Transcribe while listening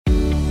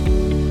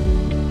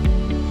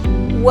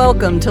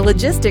Welcome to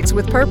Logistics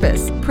with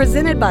Purpose,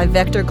 presented by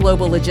Vector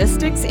Global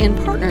Logistics in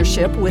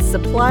partnership with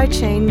Supply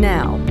Chain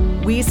Now.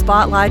 We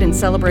spotlight and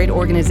celebrate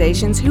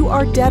organizations who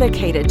are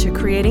dedicated to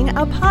creating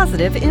a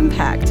positive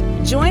impact.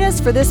 Join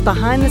us for this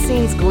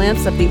behind-the-scenes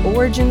glimpse of the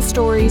origin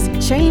stories,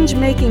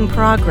 change-making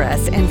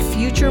progress, and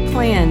future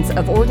plans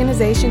of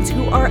organizations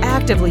who are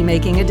actively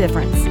making a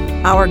difference.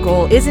 Our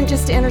goal isn't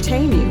just to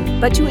entertain you,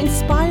 but to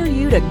inspire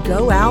you to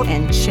go out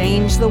and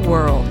change the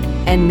world.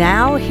 And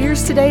now,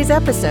 here's today's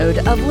episode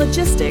of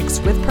Logistics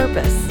with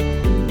Purpose.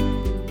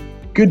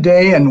 Good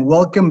day and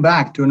welcome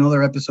back to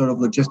another episode of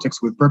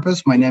Logistics with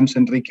Purpose. My name is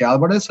Enrique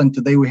Alvarez, and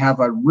today we have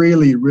a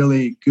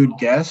really good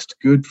guest,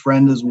 good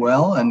friend as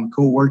well, and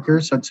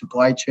co-workers at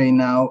Supply Chain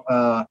Now.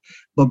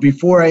 But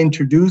before I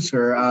introduce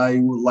her, I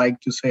would like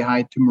to say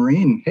hi to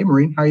Maureen. Hey,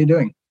 Maureen, how are you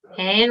doing?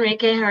 Hey,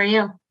 Enrique, how are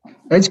you?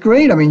 It's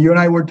great. I mean, you and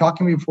I were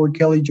talking before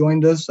Kelly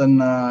joined us,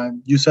 and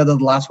you said that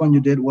the last one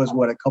you did was,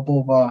 what, a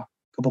couple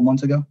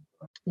months ago?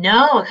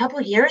 No, a couple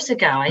of years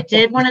ago. I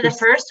did one of the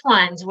first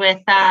ones with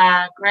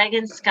Greg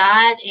and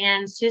Scott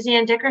and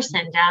Suzanne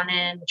Dickerson down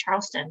in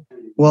Charleston.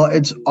 Well,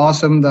 it's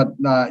awesome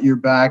that you're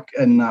back,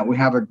 and we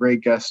have a great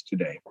guest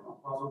today.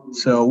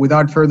 So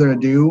without further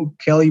ado,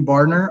 Kelly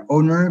Barner,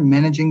 owner,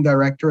 managing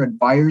director at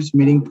Buyers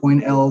Meeting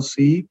Point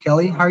LLC.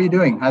 Kelly, how are you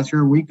doing? How's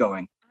your week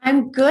going?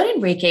 I'm good,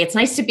 Enrique. It's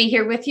nice to be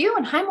here with you.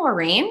 And hi,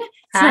 Maureen. It's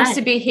Hi. nice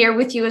to be here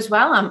with you as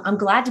well. I'm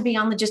glad to be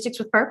on Logistics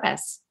with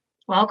Purpose.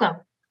 Welcome.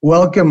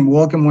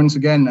 Welcome once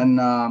again.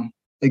 And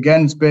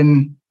again, it's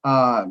been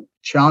a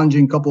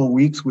challenging couple of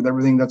weeks with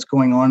everything that's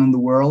going on in the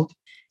world.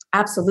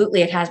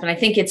 Absolutely, it has been. I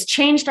think it's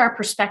changed our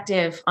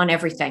perspective on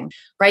everything,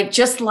 right?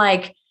 Just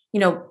like,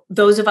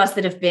 those of us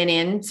that have been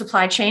in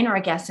supply chain, or I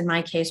guess in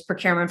my case,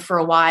 procurement for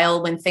a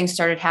while, when things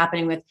started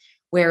happening with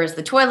where is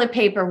the toilet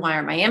paper? Why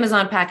aren't my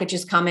Amazon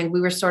packages coming?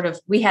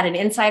 We had an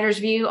insider's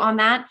view on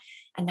that.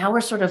 And now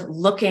we're sort of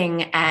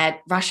looking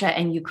at Russia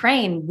and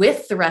Ukraine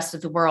with the rest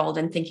of the world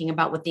and thinking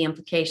about what the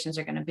implications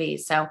are going to be.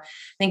 So I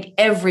think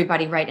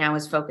everybody right now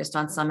is focused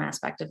on some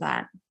aspect of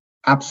that.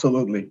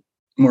 Absolutely.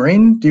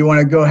 Maureen, do you want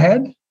to go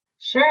ahead?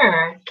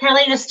 Sure.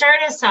 Kelly, to start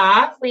us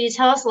off, will you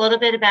tell us a little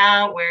bit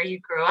about where you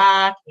grew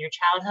up, your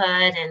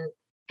childhood, and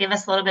give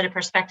us a little bit of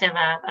perspective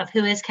of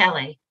who is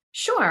Kelly?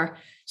 Sure.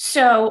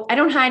 So I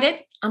don't hide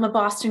it. I'm a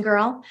Boston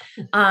girl.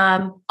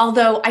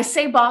 Although I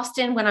say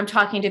Boston when I'm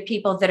talking to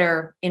people that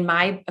are, in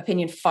my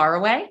opinion, far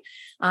away.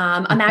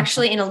 I'm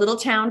actually in a little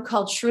town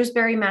called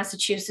Shrewsbury,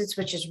 Massachusetts,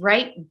 which is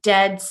right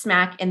dead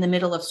smack in the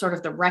middle of sort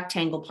of the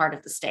rectangle part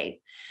of the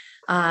state.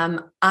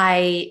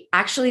 I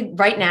actually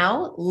right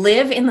now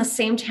live in the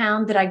same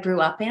town that I grew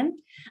up in.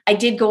 I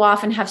did go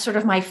off and have sort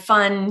of my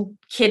fun,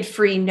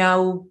 kid-free,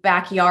 no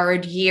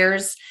backyard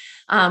years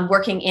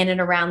working in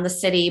and around the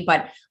city.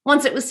 But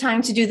once it was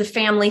time to do the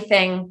family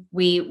thing,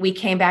 we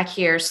came back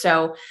here.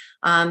 So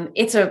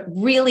it's a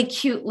really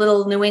cute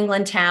little New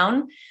England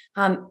town.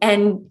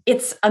 And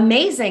it's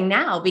amazing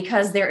now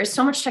because there is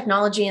so much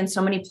technology and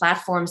so many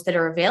platforms that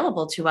are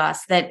available to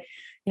us that,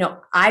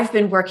 I've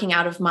been working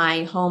out of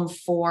my home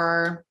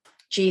for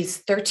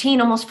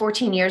 13, almost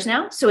 14 years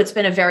now. So it's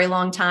been a very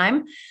long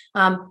time,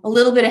 a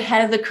little bit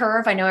ahead of the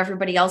curve. I know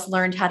everybody else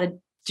learned how to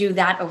do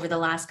that over the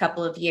last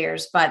couple of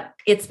years, but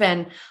it's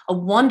been a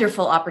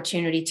wonderful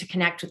opportunity to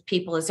connect with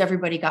people as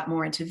everybody got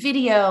more into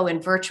video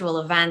and virtual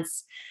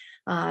events.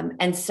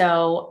 And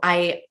so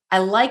I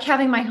like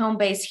having my home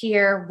base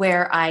here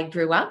where I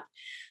grew up.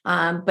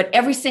 But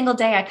every single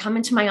day I come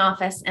into my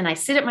office and I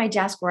sit at my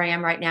desk where I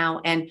am right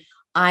now, and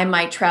I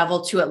might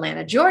travel to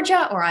Atlanta,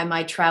 Georgia, or I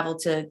might travel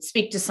to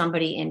speak to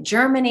somebody in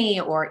Germany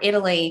or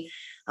Italy.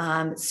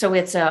 So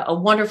it's a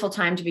wonderful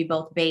time to be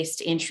both based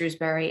in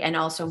Shrewsbury and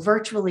also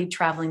virtually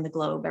traveling the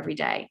globe every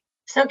day.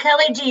 So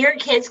Kelly, do your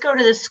kids go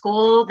to the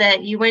school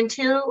that you went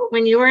to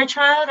when you were a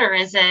child, or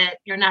is it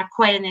you're not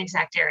quite in the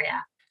exact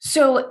area?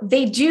 So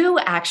they do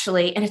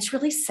actually, and it's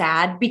really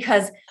sad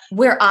because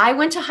where I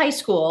went to high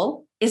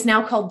school is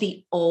now called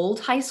the old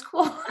high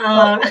school.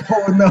 Oh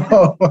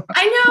no.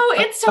 I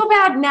know, it's so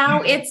bad.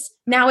 Now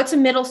it's a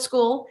middle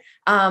school.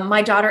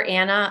 My daughter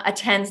Anna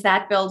attends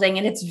that building,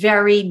 and it's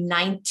very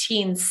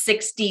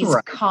 1960s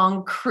Right.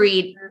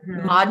 concrete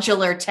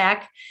modular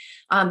tech.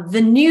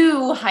 The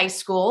new high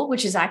school,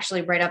 which is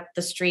actually right up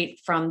the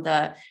street from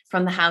the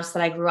house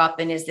that I grew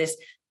up in, is this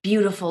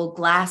beautiful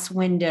glass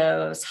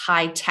windows,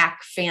 high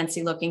tech,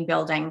 fancy looking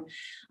building.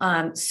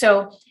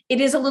 So it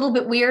is a little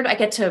bit weird. I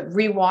get to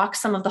rewalk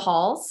some of the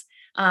halls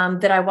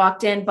that I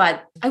walked in,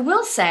 but I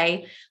will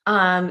say,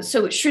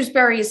 so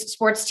Shrewsbury's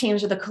sports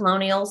teams are the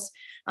Colonials.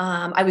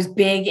 I was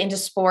big into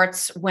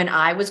sports when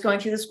I was going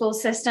through the school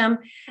system,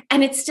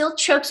 and it still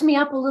chokes me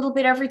up a little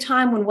bit every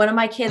time when one of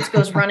my kids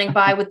goes running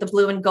by with the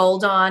blue and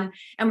gold on,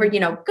 and we're,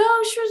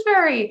 go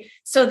Shrewsbury.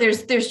 So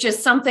there's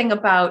just something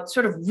about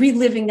sort of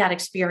reliving that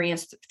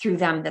experience through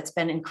them that's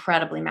been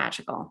incredibly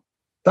magical.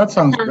 That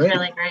sounds great.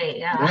 Really great.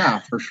 Yeah. Yeah,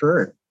 for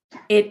sure.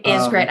 It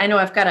is great. I know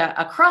I've got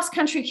a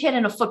cross-country kid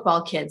and a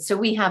football kid. So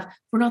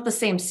we're not the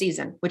same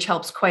season, which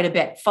helps quite a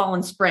bit, fall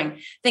and spring.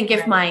 I think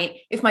if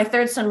my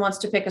third son wants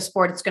to pick a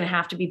sport, it's going to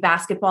have to be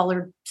basketball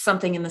or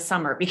something in the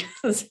summer,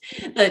 because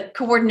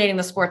coordinating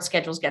the sports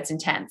schedules gets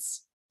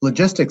intense.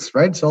 Logistics,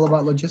 right? It's all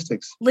about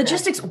logistics.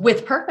 Logistics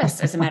with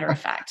purpose, as a matter of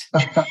fact.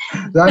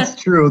 That's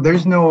true.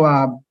 There's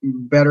no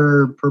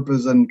better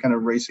purpose than kind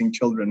of raising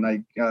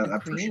children,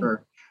 for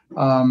sure.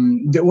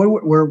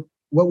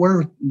 What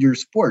were your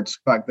sports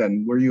back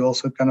then? Were you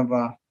also kind of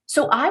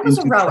So I was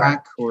a rower.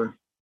 Track or?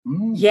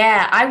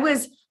 Yeah, I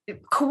was.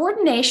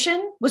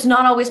 Coordination was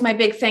not always my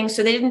big thing,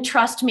 so they didn't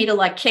trust me to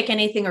like kick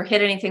anything or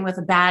hit anything with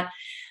a bat.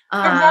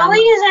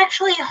 Rowing is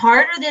actually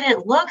harder than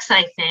it looks,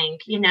 I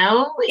think.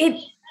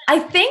 I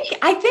think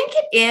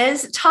it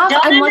is tough.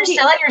 Don't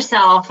undersell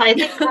yourself. I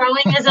think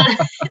rowing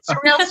it's a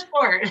real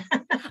sport.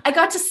 I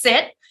got to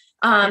sit,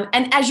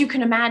 and as you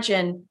can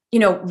imagine,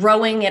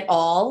 rowing at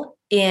all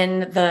in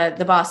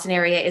the Boston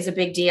area is a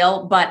big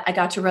deal, but I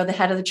got to row the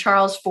Head of the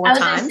Charles 4 times.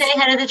 I was going to say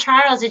Head of the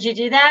Charles. Did you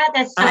do that?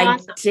 That's so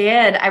awesome. I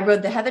did. I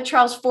rode the Head of the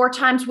Charles 4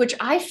 times, which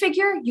I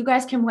figure, you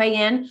guys can weigh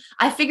in.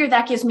 I figure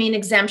that gives me an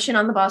exemption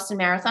on the Boston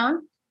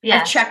Marathon.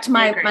 Yes, I checked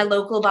my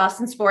local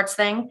Boston sports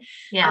thing.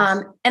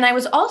 Yes. And I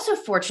was also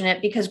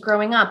fortunate because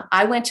growing up,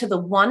 I went to the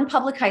one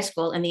public high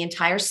school in the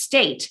entire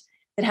state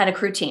that had a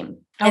crew team.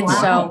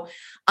 So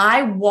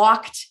I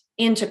walked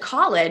into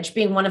college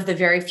being one of the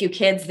very few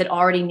kids that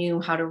already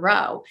knew how to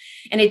row.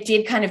 And it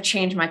did kind of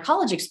change my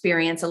college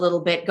experience a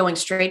little bit, going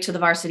straight to the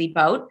varsity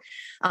boat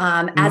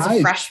as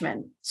a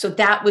freshman. So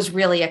that was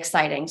really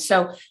exciting.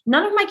 So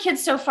none of my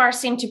kids so far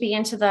seem to be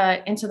into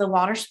the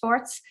water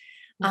sports.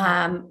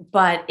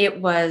 But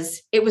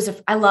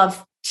I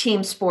love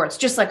team sports,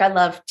 just like I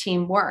love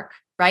teamwork,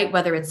 right?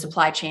 Whether it's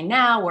Supply Chain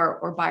Now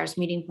or Buyers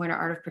Meeting Point or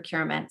Art of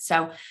Procurement.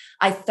 So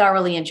I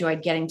thoroughly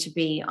enjoyed getting to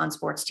be on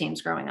sports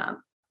teams growing up.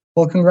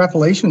 Well,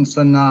 congratulations.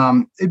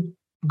 And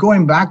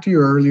going back to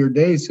your earlier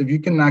days, if you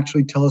can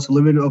actually tell us a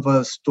little bit of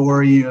a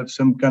story of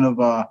some kind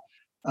of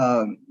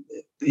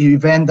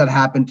event that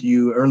happened to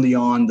you early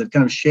on that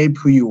kind of shaped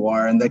who you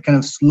are and that kind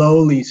of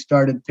slowly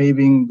started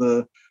paving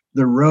the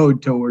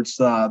road towards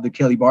the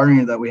Kelly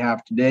Barnier that we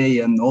have today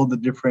and all the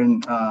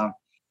different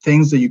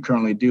things that you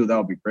currently do, that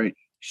would be great.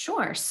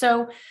 Sure.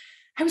 So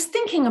I was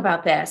thinking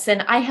about this,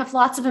 and I have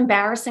lots of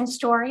embarrassing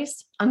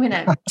stories. I'm going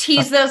to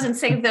tease those and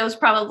save those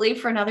probably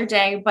for another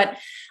day. But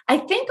I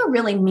think a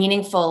really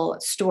meaningful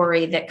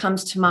story that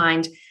comes to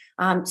mind.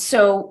 When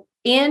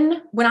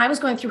I was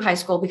going through high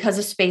school, because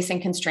of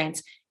spacing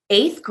constraints,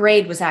 8th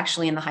grade was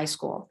actually in the high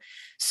school.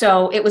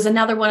 So it was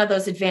another one of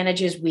those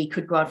advantages. We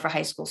could go out for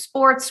high school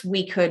sports.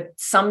 We could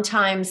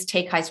sometimes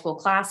take high school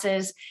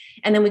classes,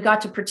 and then we got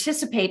to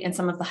participate in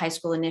some of the high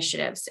school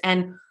initiatives.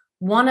 And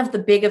one of the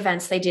big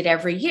events they did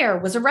every year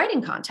was a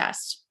writing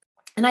contest.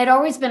 And I'd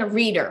always been a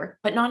reader,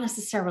 but not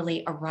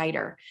necessarily a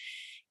writer.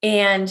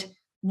 And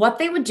what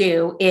they would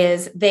do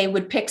is they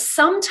would pick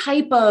some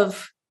type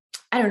of,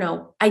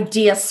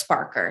 idea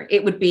sparker.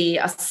 It would be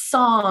a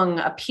song,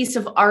 a piece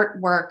of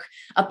artwork,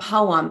 a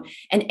poem,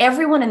 and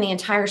everyone in the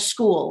entire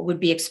school would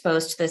be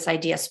exposed to this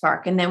idea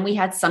spark. And then we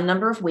had some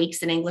number of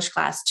weeks in English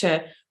class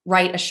to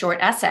write a short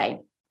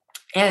essay.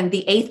 And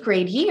the 8th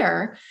grade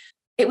year,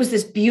 it was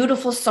this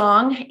beautiful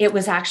song. It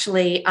was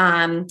actually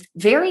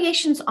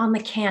variations on the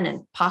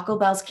canon, Paco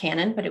Bell's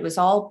canon, but it was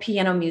all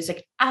piano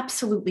music,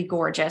 absolutely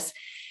gorgeous.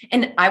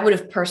 And I would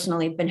have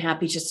personally been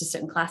happy just to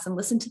sit in class and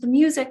listen to the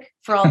music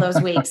for all those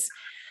weeks.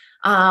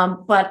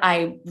 But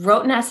I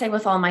wrote an essay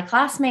with all my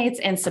classmates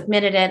and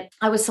submitted it.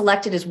 I was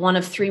selected as one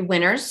of 3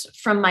 winners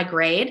from my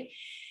grade.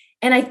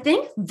 And I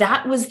think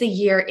that was the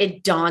year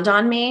it dawned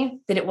on me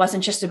that it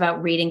wasn't just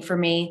about reading for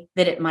me,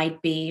 that it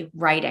might be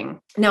writing.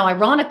 Now,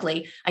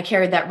 ironically, I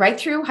carried that right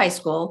through high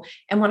school.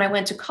 And when I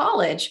went to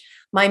college,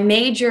 my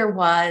major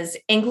was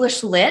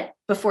English Lit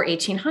before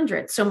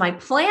 1800. So my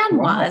plan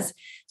was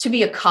to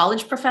be a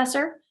college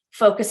professor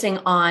focusing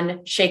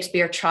on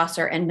Shakespeare,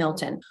 Chaucer, and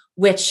Milton,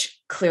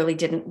 which clearly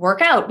didn't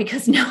work out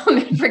because now I'm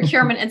in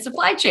procurement and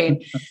supply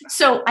chain.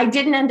 So I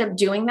didn't end up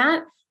doing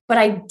that. But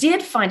I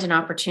did find an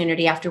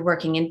opportunity after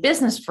working in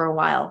business for a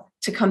while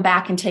to come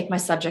back and take my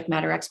subject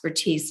matter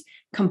expertise,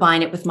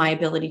 combine it with my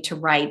ability to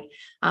write,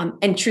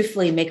 and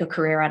truthfully make a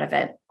career out of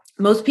it.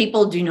 Most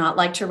people do not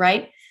like to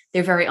write.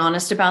 They're very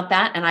honest about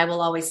that. And I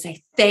will always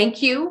say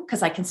thank you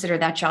because I consider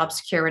that job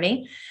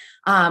security.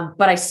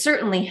 But I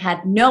certainly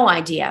had no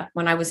idea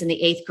when I was in the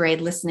 8th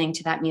grade listening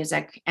to that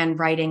music and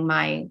writing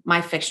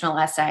my fictional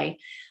essay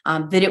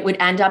that it would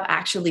end up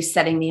actually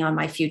setting me on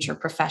my future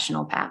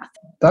professional path.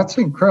 That's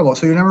incredible.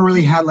 So you never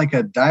really had like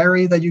a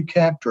diary that you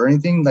kept or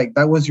anything? Like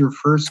that was your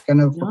first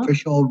kind of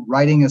official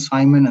writing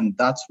assignment, and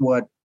that's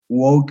what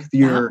woke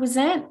your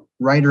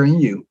writer in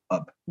you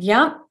up?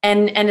 Yeah.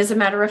 And as a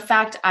matter of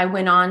fact, I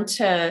went on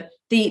to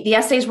the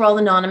essays were all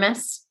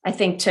anonymous, I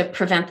think, to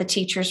prevent the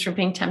teachers from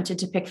being tempted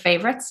to pick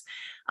favorites.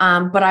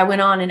 But I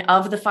went on, and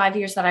of the 5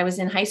 years that I was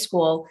in high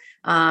school,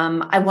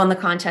 I won the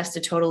contest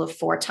a total of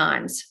 4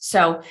 times.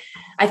 So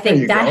I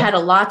think that had a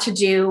lot to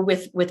do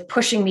with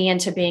pushing me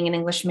into being an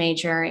English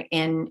major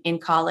in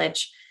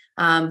college.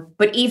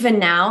 But even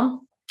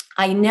now,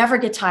 I never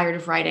get tired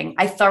of writing.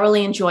 I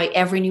thoroughly enjoy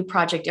every new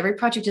project. Every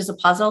project is a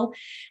puzzle.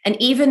 And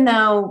even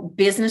though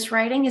business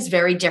writing is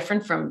very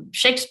different from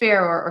Shakespeare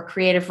or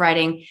creative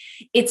writing,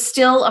 it's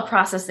still a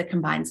process that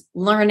combines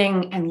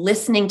learning and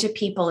listening to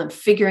people and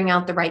figuring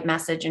out the right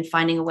message and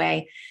finding a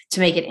way to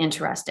make it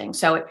interesting.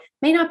 So it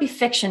may not be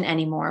fiction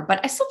anymore,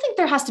 but I still think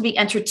there has to be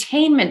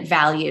entertainment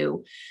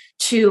value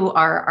to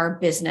our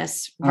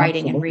business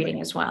writing and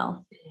reading as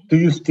well. Do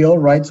you still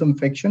write some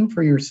fiction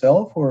for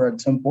yourself, or at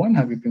some point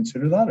have you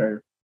considered that?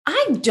 Or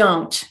I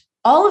don't.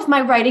 All of my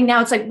writing now,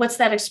 it's like, what's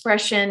that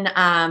expression?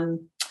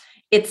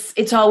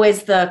 It's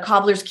always the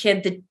cobbler's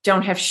kid that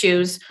don't have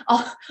shoes.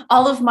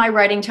 All of my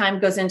writing time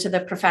goes into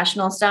the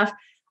professional stuff.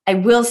 I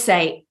will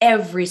say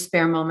every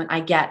spare moment I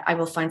get, I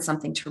will find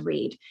something to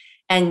read.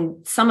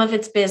 And some of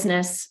it's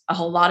business, a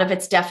whole lot of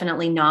it's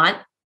definitely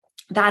not.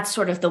 That's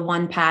sort of the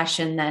one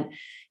passion that,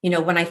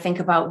 when I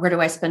think about where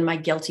do I spend my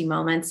guilty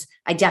moments,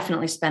 I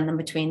definitely spend them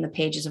between the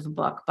pages of a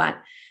book. But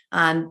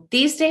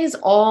these days,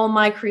 all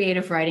my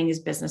creative writing is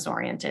business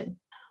oriented.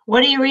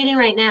 What are you reading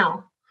right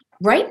now?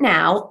 Right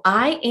now,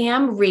 I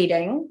am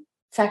reading,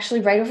 it's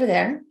actually right over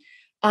there.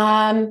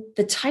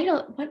 The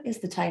title, what is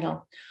the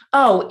title?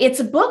 Oh,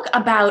 it's a book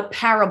about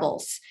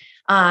parables.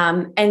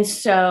 And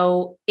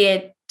so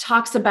it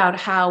talks about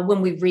how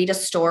when we read a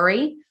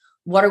story,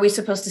 what are we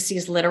supposed to see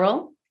as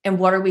literal? And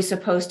what are we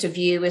supposed to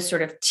view as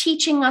sort of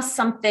teaching us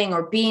something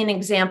or be an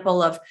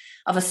example of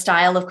a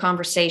style of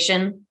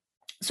conversation?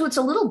 So it's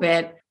a little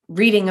bit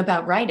reading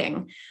about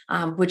writing,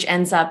 which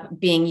ends up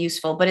being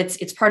useful, but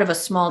it's part of a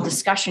small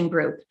discussion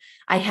group.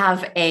 I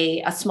have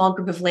a small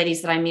group of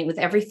ladies that I meet with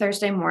every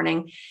Thursday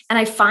morning, and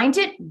I find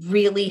it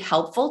really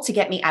helpful to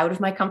get me out of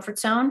my comfort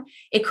zone.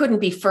 It couldn't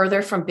be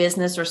further from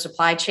business or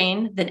supply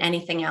chain than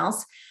anything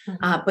else,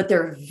 but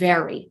they're a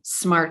very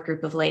smart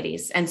group of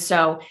ladies. And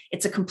so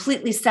it's a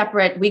completely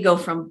separate, we go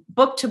from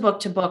book to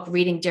book to book,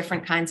 reading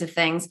different kinds of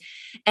things,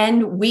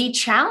 and we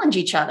challenge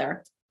each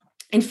other.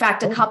 In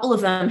fact, a couple of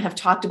them have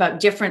talked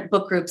about different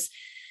book groups,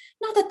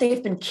 not that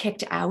they've been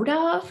kicked out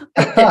of,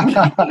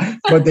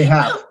 but they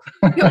have.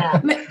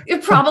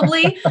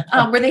 Probably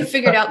where they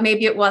figured out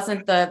maybe it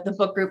wasn't the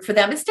book group for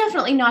them. It's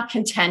definitely not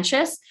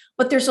contentious,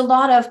 but there's a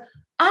lot of,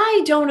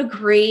 I don't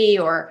agree,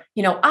 or,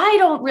 I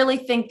don't really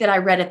think that I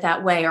read it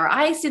that way, or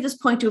I see this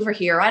point over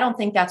here. I don't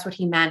think that's what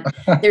he meant.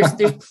 There's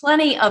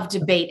plenty of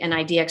debate and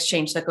idea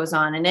exchange that goes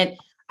on. And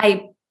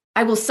I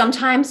will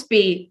sometimes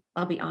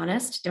I'll be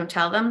honest, don't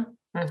tell them,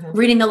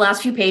 reading the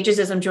last few pages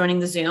as I'm joining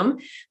the Zoom,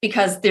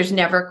 because there's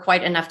never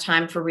quite enough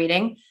time for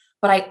reading.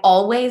 But I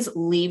always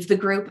leave the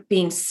group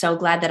being so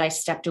glad that I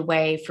stepped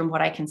away from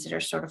what I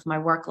consider sort of my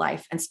work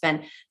life and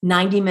spent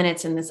 90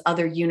 minutes in this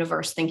other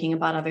universe thinking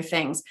about other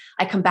things.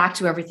 I come back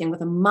to everything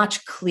with a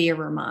much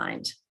clearer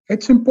mind.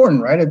 It's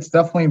important, right? It's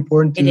definitely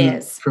important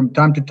to, from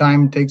time to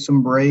time, take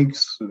some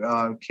breaks,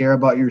 care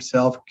about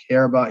yourself,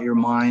 care about your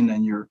mind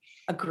and your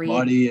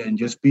body, and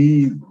just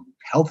be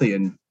healthy.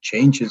 And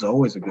change is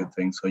always a good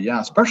thing. So yeah,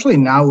 especially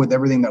now with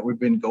everything that we've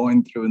been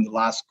going through in the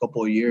last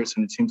couple of years,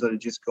 and it seems that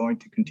it's just going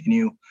to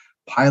continue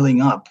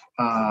piling up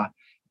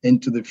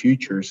into the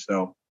future.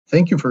 So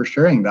thank you for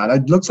sharing that.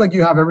 It looks like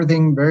you have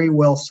everything very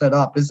well set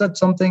up. Is that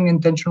something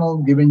intentional,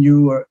 given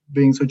you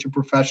being such a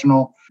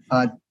professional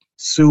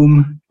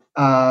Zoom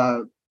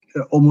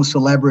almost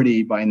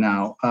celebrity by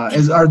now?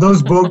 Are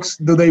those books,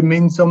 do they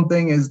mean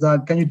something?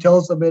 Can you tell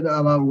us a bit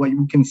about what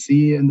you can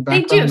see in the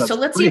background? They do. So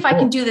let's see if I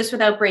can do this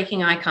without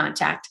breaking eye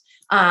contact.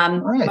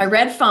 My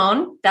red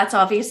phone, that's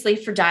obviously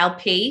for Dial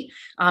P.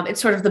 It's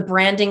sort of the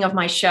branding of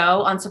my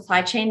show on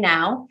Supply Chain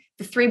Now.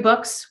 The 3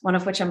 books, one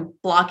of which I'm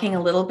blocking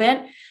a little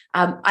bit.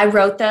 I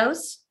wrote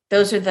those.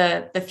 Those are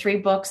the 3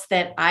 books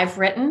that I've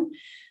written.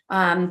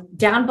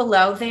 Down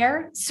below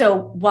there. So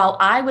while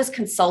I was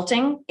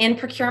consulting in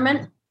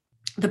procurement,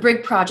 the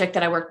big project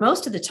that I worked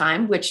most of the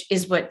time, which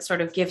is what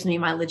sort of gives me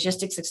my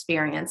logistics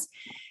experience,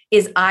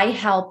 is I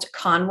helped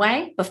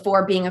Conway,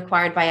 before being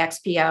acquired by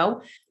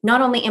XPO, not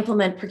only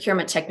implement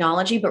procurement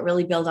technology, but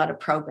really build out a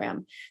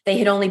program. They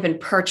had only been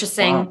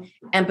purchasing,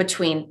 and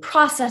between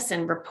process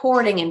and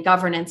reporting and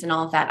governance and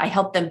all of that, I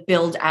helped them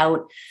build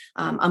out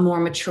a more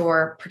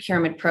mature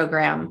procurement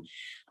program.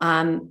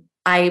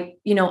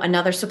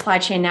 Another Supply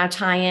Chain Now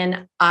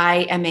tie-in,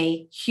 I am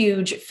a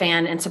huge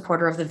fan and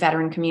supporter of the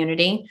veteran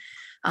community.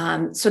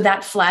 So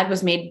that flag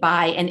was made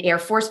by an Air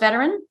Force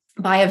veteran,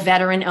 by a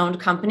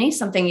veteran-owned company,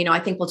 something, I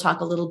think we'll talk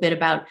a little bit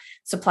about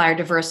supplier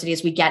diversity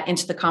as we get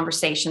into the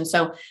conversation.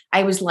 So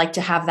I always like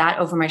to have that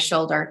over my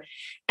shoulder.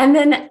 And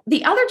then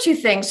the other 2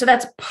 things, so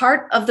that's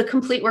part of the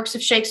complete works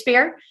of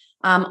Shakespeare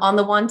on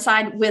the one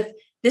side with,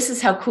 this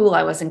is how cool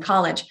I was in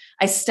college.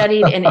 I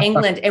studied in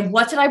England. And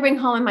what did I bring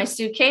home in my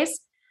suitcase?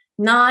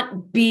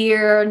 Not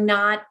beer,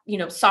 not,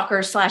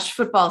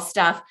 soccer/football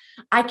stuff.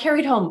 I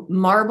carried home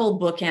marble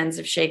bookends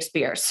of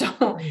Shakespeare.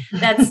 So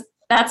that's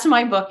that's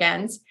my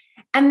bookends.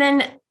 And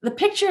then the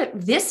picture,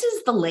 this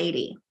is the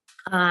lady.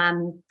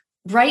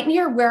 Right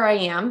near where I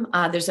am,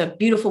 there's a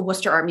beautiful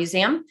Worcester Art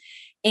Museum.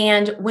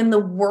 And when the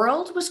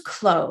world was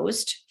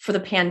closed for the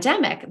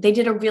pandemic, they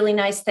did a really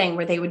nice thing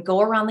where they would go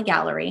around the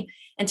gallery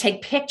and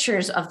take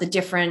pictures of the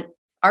different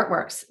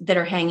artworks that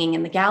are hanging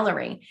in the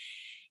gallery.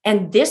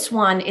 And this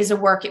one is a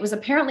work, it was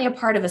apparently a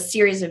part of a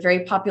series of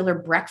very popular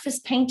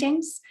breakfast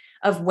paintings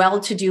of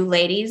well-to-do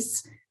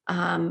ladies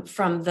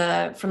from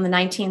the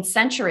 19th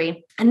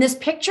century. And this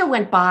picture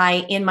went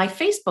by in my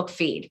Facebook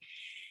feed.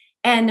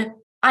 And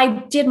I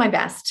did my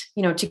best,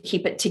 to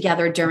keep it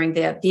together during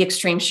the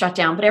extreme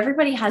shutdown, but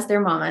everybody has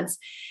their moments.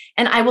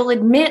 And I will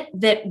admit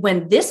that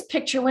when this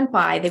picture went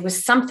by, there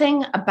was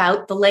something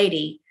about the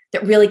lady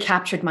that really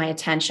captured my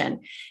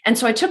attention. And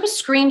so I took a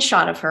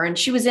screenshot of her, and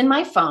she was in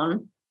my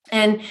phone.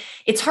 And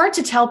it's hard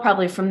to tell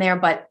probably from there,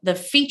 but the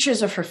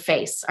features of her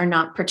face are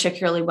not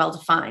particularly well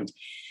defined.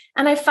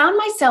 And I found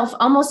myself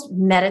almost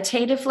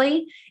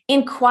meditatively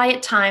in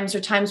quiet times or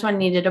times when I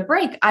needed a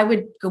break, I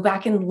would go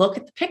back and look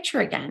at the picture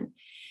again.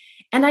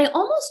 And I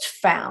almost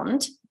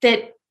found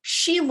that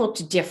she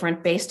looked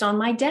different based on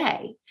my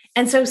day.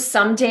 And so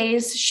some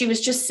days she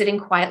was just sitting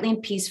quietly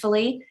and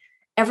peacefully.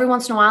 Every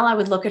once in a while, I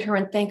would look at her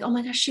and think, oh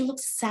my gosh, she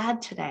looks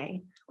sad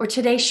today. Or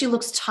today she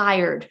looks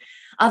tired.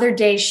 Other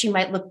days she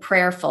might look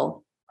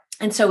prayerful.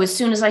 And so as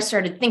soon as I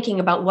started thinking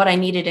about what I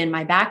needed in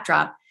my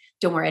backdrop,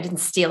 don't worry, I didn't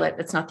steal it.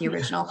 It's not the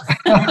original.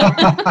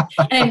 And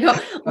I go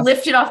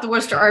lift it off the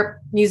Worcester Art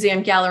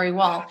Museum gallery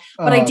wall.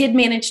 But I did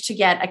manage to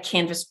get a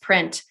canvas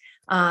print.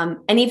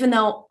 And even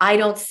though I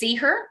don't see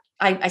her,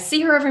 I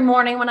see her every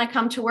morning when I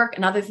come to work.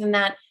 And other than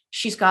that,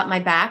 she's got my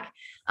back.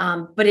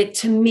 But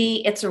to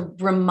me, it's a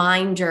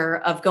reminder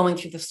of going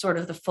through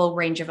the full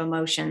range of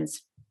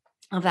emotions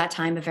of that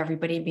time of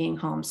everybody being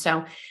home.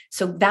 So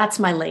that's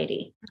my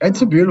lady.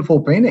 It's a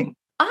beautiful painting.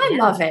 I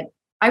love it.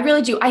 I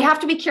really do. I have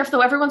to be careful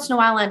though. Every once in a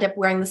while I end up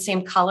wearing the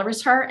same color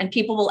as her, and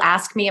people will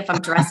ask me if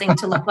I'm dressing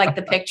to look like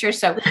the picture.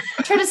 So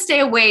I try to stay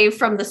away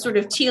from the sort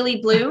of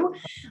tealy blue.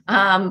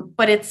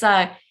 But it's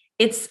a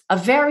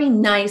very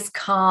nice,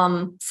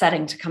 calm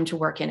setting to come to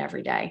work in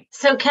every day.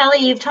 So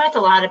Kelly, you've talked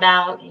a lot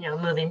about,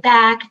 moving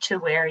back to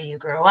where you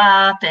grew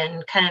up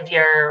and kind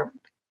of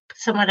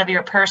somewhat of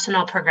your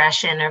personal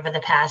progression over the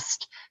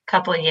past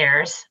couple of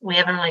years. We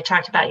haven't really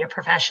talked about your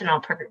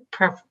professional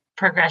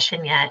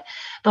progression yet,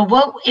 but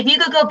what if you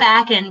could go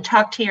back and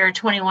talk to your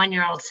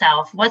 21-year-old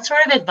self, what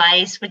sort of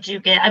advice would you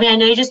get? I mean, I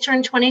know you just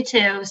turned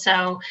 22,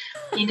 so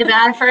you need to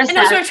back for a second.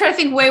 I know, so I'm trying to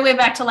think way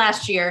back to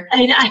last year.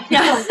 I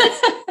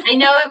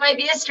know it might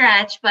be a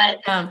stretch, but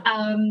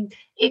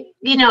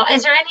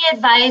is there any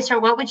advice, or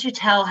what would you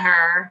tell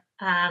her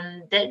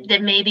that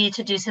maybe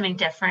to do something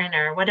different,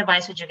 or what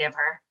advice would you give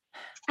her?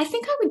 I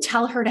think I would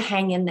tell her to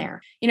hang in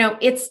there.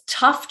 It's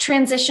tough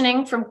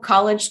transitioning from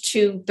college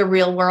to the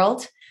real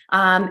world.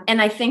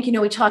 And I think,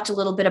 we talked a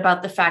little bit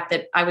about the fact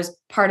that I was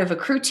part of a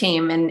crew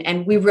team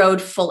and we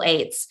rode full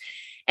eights.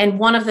 And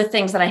one of the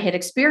things that I had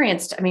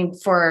experienced,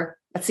 for,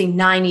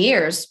 9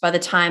 years by the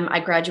time I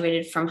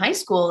graduated from high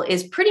school,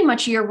 is pretty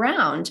much year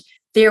round.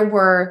 There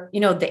were,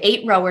 the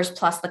 8 rowers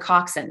plus the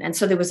coxswain. And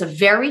so there was a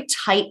very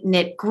tight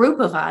knit group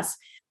of us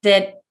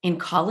that in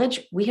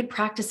college, we had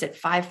practiced at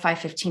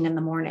 5:15 in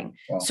the morning.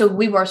 Wow. So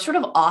we were sort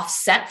of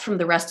offset from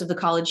the rest of the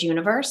college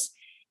universe.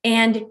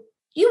 And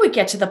you would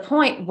get to the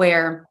point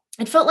where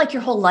it felt like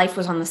your whole life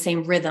was on the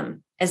same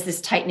rhythm as this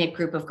tight-knit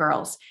group of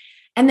girls.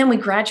 And then we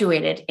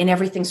graduated and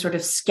everything sort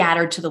of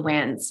scattered to the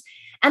winds.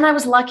 And I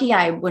was lucky.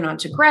 I went on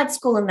to grad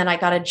school and then I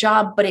got a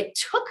job, but it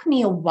took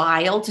me a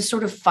while to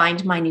sort of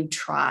find my new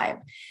tribe.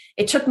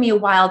 It took me a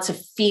while to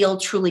feel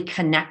truly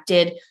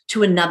connected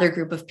to another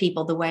group of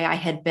people the way I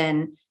had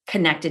been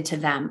connected to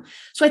them.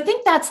 So I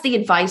think that's the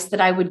advice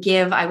that I would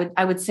give.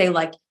 I would say,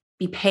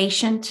 be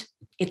patient.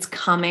 It's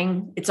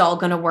coming. It's all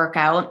going to work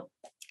out,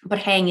 but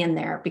hang in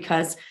there,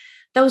 because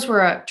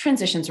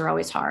transitions are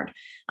always hard.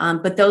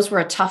 But those were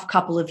a tough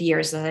couple of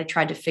years as I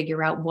tried to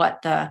figure out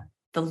what the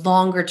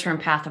longer term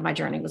path of my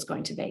journey was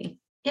going to be.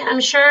 Yeah,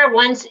 I'm sure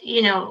once,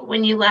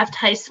 when you left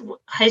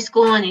high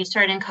school and you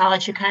started in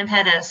college, you kind of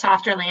had a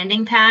softer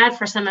landing pad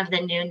for some of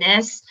the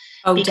newness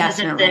because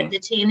definitely. Of the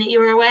team that you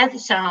were with.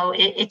 So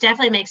it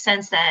definitely makes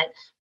sense that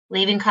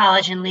leaving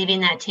college and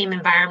leaving that team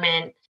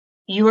environment,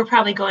 you were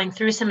probably going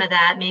through some of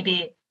that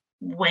maybe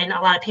when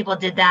a lot of people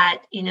did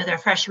that, their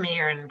freshman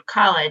year in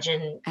college,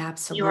 and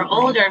absolutely. You were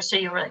older. So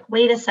you were like,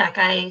 wait a sec,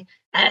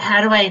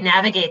 how do I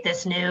navigate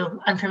this new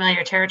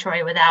unfamiliar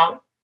territory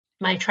without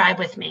my tribe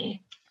with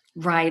me?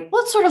 Right.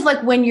 Well, it's sort of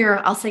like when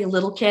you're, I'll say a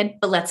little kid,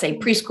 but let's say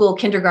preschool,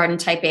 kindergarten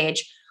type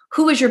age.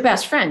 Who is your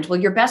best friend? Well,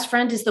 your best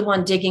friend is the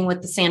one digging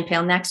with the sand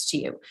pail next to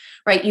you,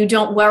 right? You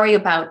don't worry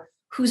about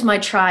who's my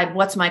tribe,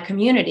 what's my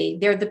community.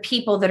 They're the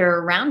people that are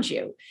around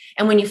you.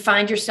 And when you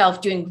find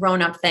yourself doing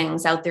grown-up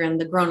things out there in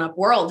the grown-up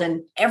world,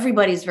 and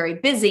everybody's very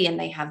busy and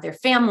they have their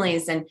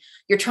families, and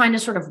you're trying to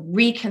sort of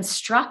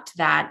reconstruct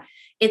that,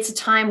 it's a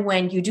time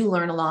when you do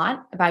learn a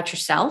lot about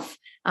yourself,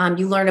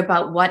 You learn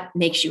about what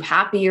makes you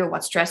happy or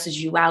what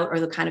stresses you out or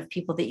the kind of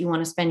people that you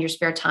want to spend your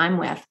spare time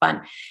with.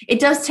 But it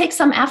does take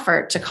some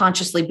effort to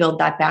consciously build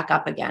that back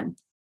up again.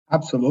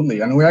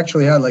 Absolutely. And we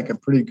actually had like a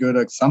pretty good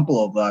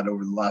example of that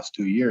over the last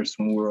 2 years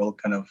when we were all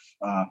kind of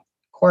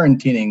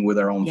quarantining with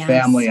our own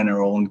family and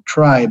our own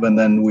tribe. And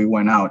then we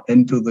went out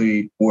into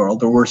the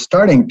world, or we're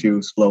starting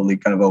to slowly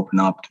kind of open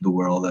up to the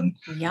world. And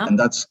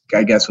that's,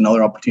 I guess,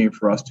 another opportunity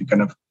for us to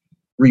kind of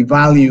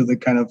revalue the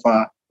kind of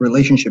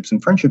relationships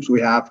and friendships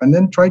we have, and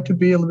then try to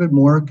be a little bit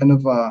more kind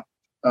of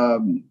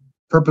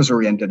purpose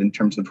oriented in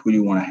terms of who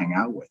you want to hang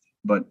out with.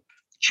 But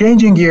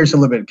changing gears a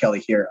little bit, Kelly,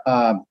 here.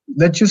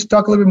 Let's just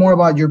talk a little bit more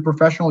about your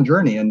professional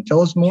journey and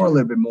tell us a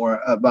little bit more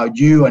about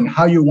you and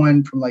how you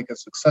went from like a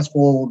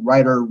successful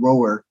writer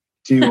rower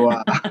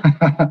to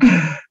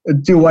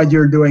to what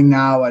you're doing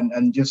now,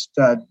 and just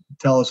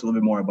tell us a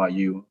little bit more about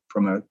you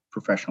from a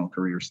professional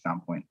career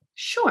standpoint.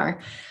 Sure.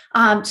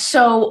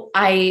 So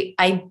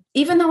I,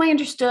 even though I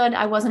understood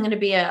I wasn't going to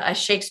be a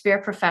Shakespeare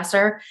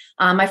professor,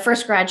 my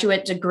first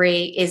graduate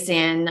degree is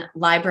in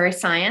library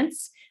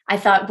science. I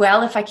thought,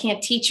 well, if I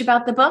can't teach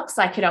about the books,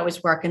 I could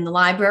always work in the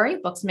library.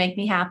 Books make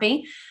me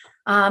happy.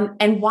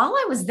 And while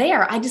I was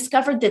there, I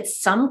discovered that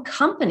some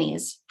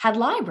companies had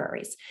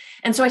libraries.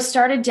 And so I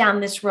started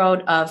down this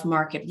road of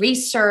market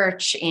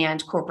research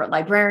and corporate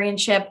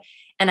librarianship,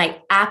 and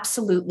I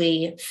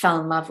absolutely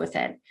fell in love with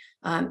it.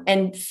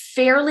 And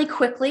fairly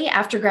quickly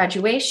after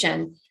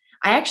graduation,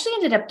 I actually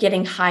ended up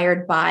getting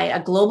hired by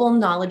a global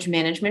knowledge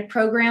management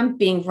program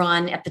being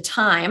run at the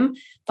time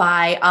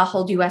by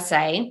Ahold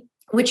USA,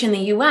 which in the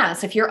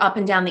US, if you're up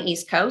and down the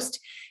East Coast,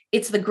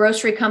 it's the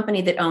grocery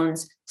company that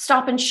owns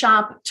Stop and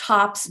Shop,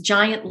 Tops,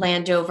 Giant,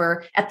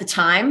 Landover. At the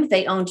time,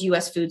 they owned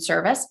US Food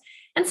Service.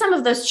 And some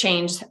of those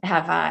changes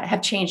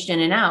have changed in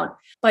and out.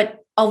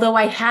 But although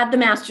I had the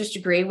master's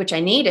degree, which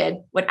I needed,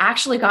 what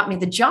actually got me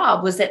the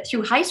job was that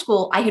through high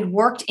school, I had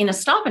worked in a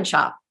Stop and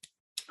Shop.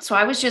 So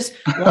I was just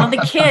one of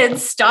the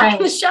kids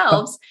stocking the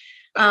shelves.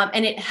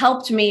 And it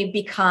helped me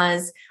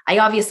because I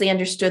obviously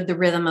understood the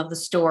rhythm of the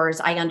stores.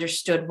 I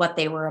understood what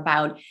they were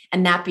about.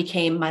 And that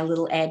became my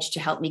little edge to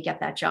help me get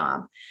that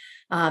job.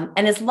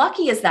 And as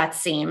lucky as that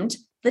seemed,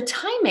 the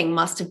timing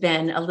must have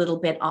been a little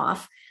bit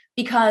off,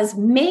 because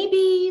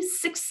maybe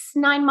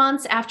 6-9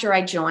 months after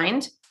I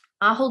joined,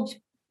 Ahold,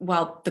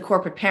 well, the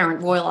corporate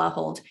parent, Royal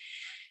Ahold,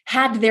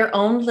 had their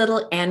own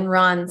little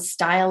Enron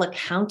style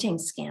accounting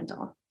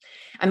scandal.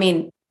 I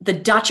mean, the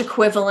Dutch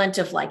equivalent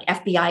of like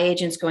FBI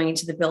agents going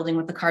into the building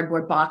with the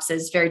cardboard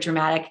boxes, very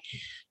dramatic,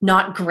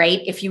 not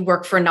great if you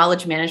work for a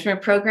knowledge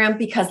management program,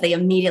 because they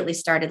immediately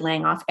started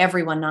laying off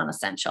everyone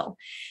non-essential.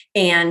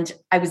 And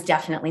I was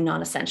definitely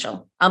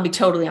non-essential. I'll be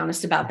totally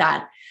honest about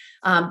that.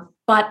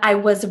 But I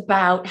was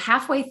about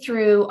halfway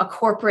through a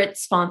corporate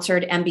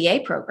sponsored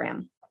MBA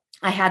program.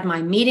 I had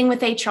my meeting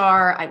with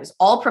HR. I was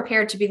all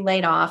prepared to be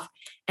laid off.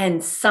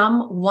 And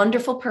some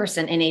wonderful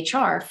person in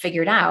HR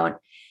figured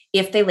out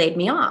if they laid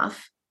me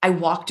off, I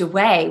walked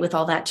away with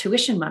all that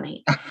tuition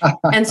money.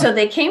 And so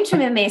they came to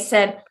me and they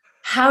said,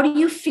 how do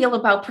you feel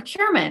about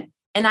procurement?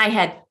 And I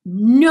had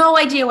no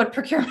idea what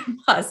procurement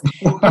was.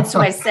 And so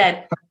I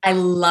said, I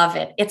love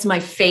it. It's my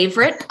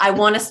favorite. I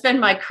want to spend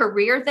my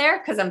career there,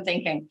 because I'm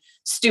thinking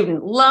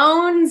student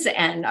loans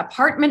and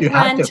apartment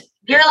rent.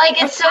 You're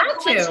like, it's so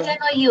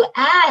coincidental you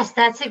asked.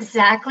 That's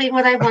exactly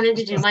what I wanted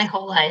to do my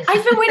whole life.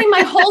 I've been waiting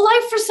my whole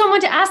life for someone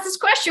to ask this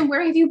question.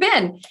 Where have you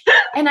been?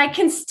 And I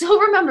can still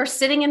remember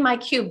sitting in my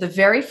cube the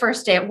very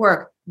first day at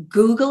work,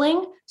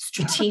 Googling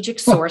strategic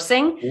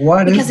sourcing.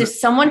 Because if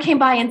someone came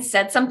by and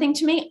said something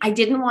to me, I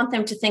didn't want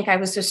them to think I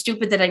was so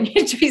stupid that I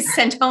needed to be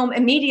sent home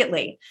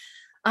immediately.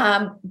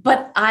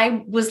 But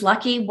I was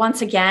lucky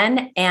once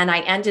again, and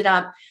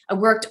I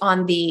worked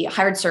on the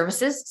hired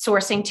services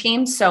sourcing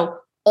team. So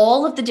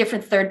all of the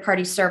different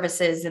third-party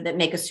services that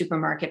make a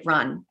supermarket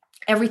run,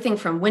 everything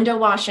from window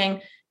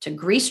washing to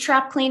grease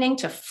trap cleaning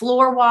to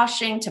floor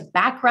washing to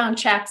background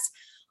checks,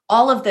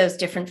 all of those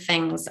different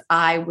things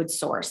I would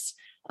source.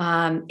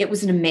 It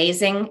was an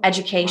amazing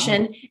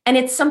education. Wow. And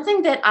it's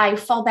something that I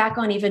fall back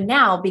on even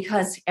now,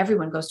 because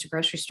everyone goes to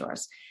grocery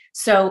stores.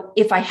 So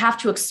if I have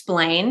to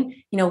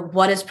explain,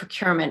 what is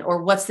procurement,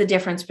 or what's the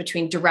difference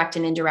between direct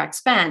and indirect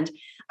spend,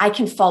 I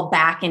can fall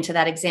back into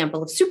that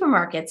example of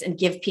supermarkets and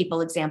give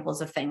people examples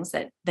of things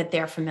that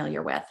they're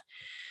familiar with.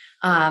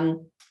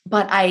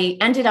 But I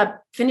ended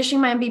up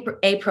finishing my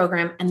MBA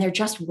program, and there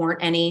just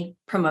weren't any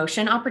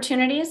promotion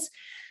opportunities.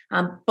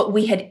 But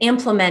we had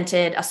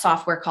implemented a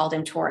software called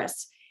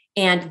Mtaurus,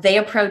 and they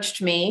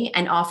approached me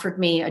and offered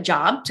me a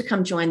job to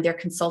come join their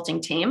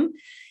consulting team.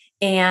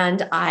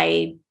 And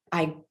I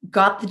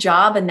got the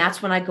job, and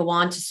that's when I go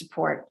on to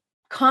support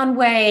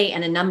Conway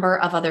and a number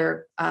of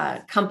other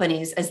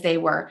companies as they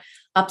were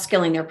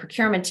upskilling their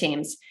procurement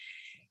teams.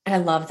 And I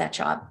loved that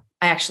job.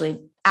 I actually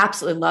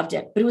absolutely loved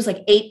it, but it was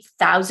like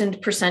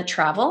 8,000%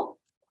 travel.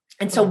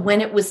 And so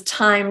when it was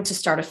time to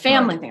start a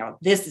family, I think, oh,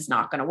 this is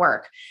not going to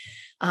work.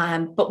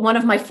 But one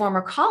of my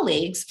former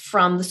colleagues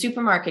from the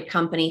supermarket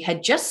company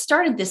had just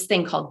started this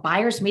thing called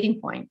Buyer's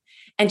Meeting Point.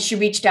 and she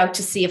reached out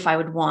to see if I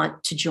would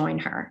want to join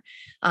her.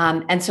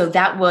 And so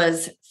that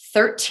was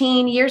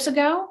 13 years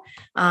ago.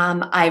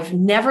 I've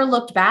never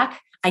looked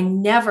back. I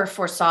never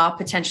foresaw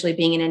potentially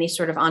being in any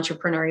sort of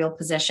entrepreneurial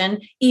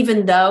position,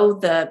 even though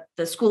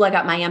the school I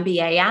got my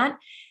MBA at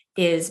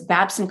is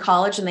Babson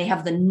College, and they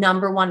have the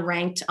 #1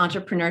 ranked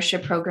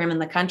entrepreneurship program in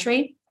the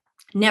country.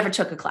 Never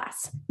took a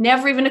class.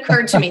 Never even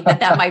occurred to me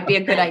that might be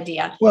a good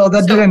idea. Well,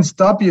 that didn't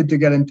stop you to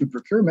get into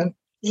procurement.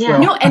 Yeah.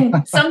 So. No,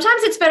 and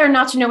sometimes it's better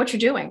not to know what you're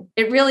doing.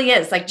 It really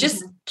is. Like,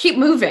 just keep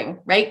moving,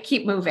 right?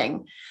 Keep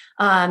moving.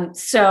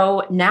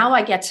 So now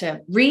I get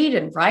to read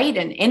and write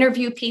and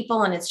interview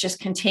people, and it's just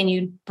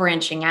continued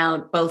branching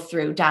out both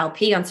through Dial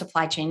P on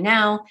Supply Chain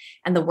Now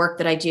and the work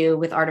that I do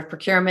with Art of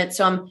Procurement.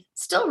 So I'm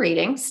still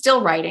reading,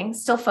 still writing,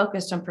 still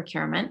focused on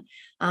procurement,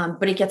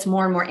 but it gets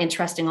more and more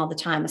interesting all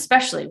the time,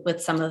 especially with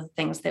some of the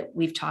things that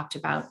we've talked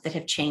about that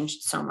have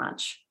changed so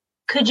much.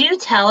 Could you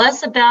tell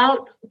us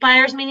about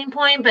Buyer's Meeting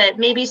Point, but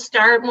maybe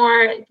start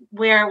more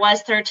where it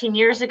was 13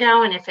 years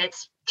ago and if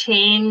it's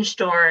changed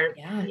or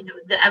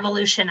the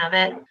evolution of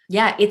it?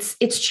 Yeah,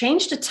 it's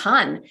changed a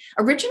ton.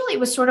 Originally, it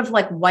was sort of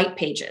like white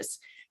pages.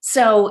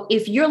 So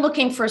if you're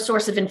looking for a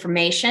source of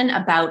information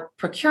about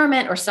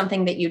procurement or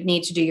something that you'd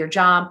need to do your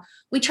job,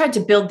 we tried to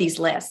build these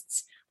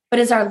lists.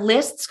 But as our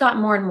lists got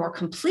more and more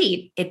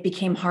complete, it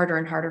became harder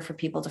and harder for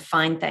people to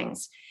find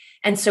things.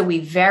 And so we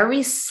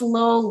very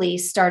slowly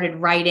started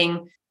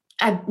writing.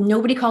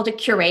 Nobody called it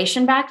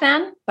curation back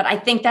then, but I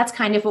think that's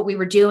kind of what we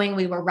were doing.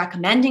 We were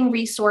recommending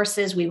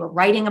resources. We were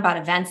writing about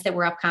events that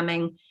were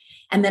upcoming.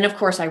 And then, of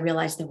course, I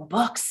realized there were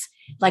books.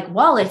 Like,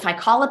 well, if I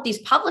call up these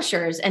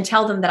publishers and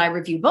tell them that I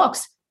review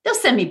books, they'll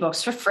send me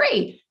books for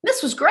free.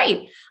 This was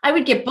great. I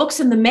would get books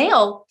in the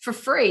mail for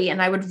free,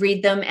 and I would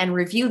read them and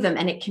review them.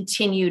 And it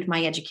continued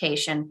my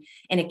education,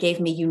 and it gave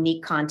me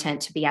unique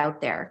content to be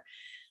out there.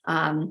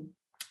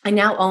 I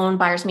now own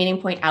Buyer's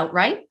Meeting Point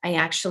outright. I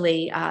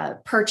actually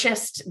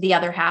purchased the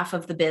other half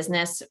of the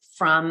business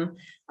from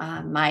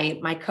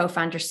my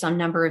co-founder some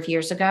number of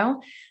years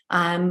ago,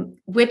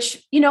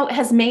 which,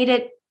 has made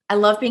it, I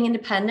love being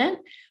independent,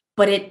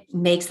 but it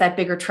makes that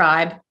bigger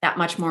tribe that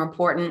much more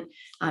important.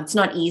 It's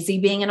not easy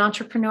being an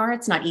entrepreneur.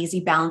 It's not easy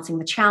balancing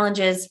the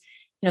challenges.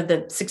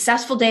 The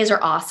successful days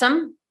are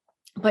awesome,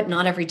 but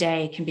not every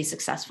day can be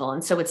successful.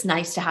 And so it's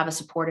nice to have a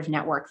supportive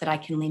network that I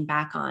can lean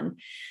back on.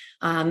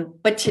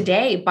 But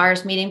today,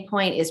 Buyer's Meeting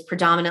Point is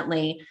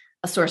predominantly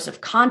a source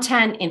of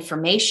content,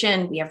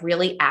 information. We have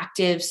really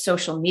active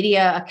social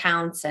media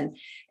accounts and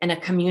a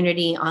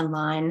community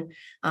online.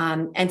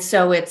 And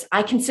so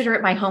I consider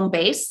it my home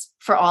base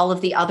for all of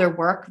the other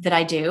work that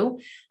I do.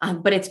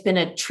 But it's been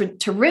a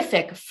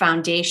terrific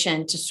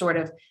foundation to sort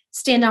of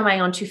stand on my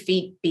own 2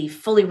 feet, be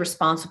fully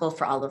responsible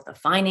for all of the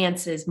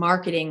finances,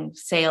 marketing,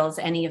 sales,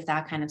 any of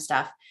that kind of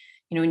stuff.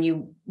 When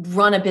you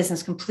run a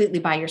business completely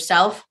by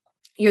yourself,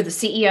 you're the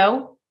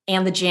CEO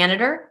and the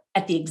janitor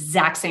at the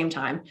exact same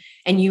time,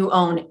 and you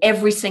own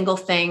every single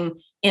thing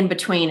in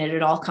between, and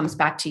it all comes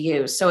back to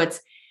you. So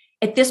it's,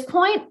 at this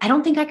point, I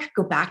don't think I could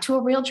go back to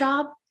a real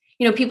job.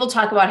 People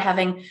talk about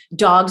having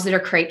dogs that are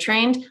crate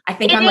trained. I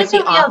think I'm like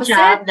the opposite.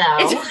 Job,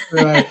 though.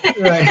 Right.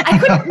 I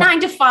couldn't 9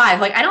 to 5.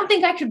 Like, I don't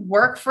think I could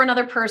work for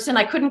another person.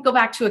 I couldn't go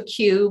back to a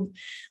cube.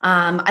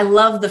 I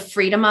love the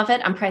freedom of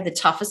it. I'm probably the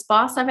toughest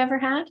boss I've ever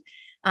had.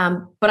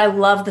 But I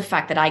love the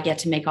fact that I get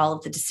to make all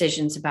of the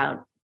decisions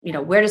about,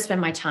 where to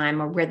spend my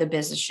time or where the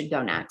business should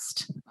go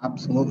next.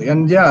 Absolutely.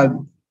 And yeah,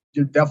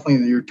 you're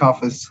definitely your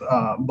toughest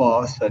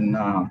boss and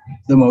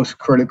the most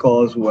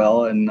critical as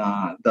well. And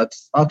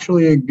that's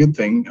actually a good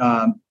thing.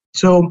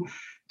 So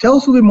tell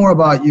us a little bit more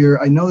about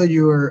I know that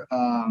you're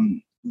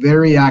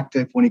very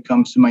active when it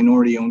comes to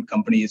minority-owned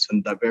companies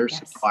and diverse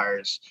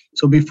suppliers.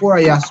 So before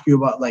I ask you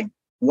about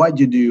what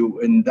you do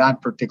in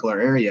that particular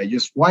area,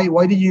 just why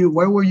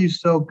were you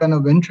so kind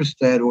of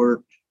interested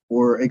or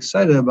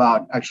excited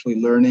about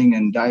actually learning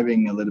and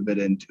diving a little bit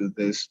into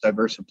this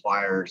diverse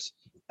suppliers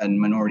and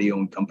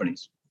minority-owned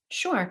companies?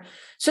 Sure.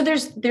 So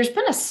there's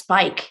been a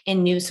spike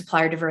in new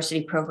supplier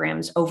diversity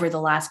programs over the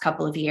last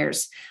couple of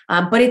years,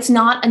 but it's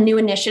not a new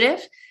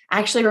initiative. I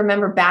actually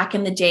remember back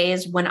in the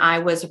days when I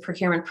was a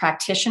procurement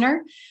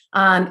practitioner,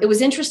 it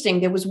was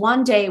interesting. There was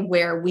one day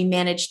where we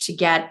managed to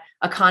get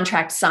a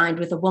contract signed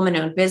with a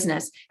woman-owned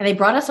business, and they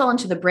brought us all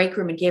into the break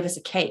room and gave us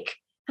a cake.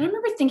 And I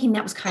remember thinking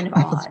that was kind of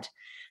odd.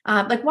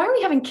 Why are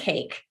we having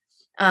cake?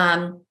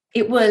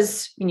 It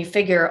was, when you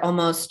figure,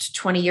 almost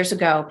 20 years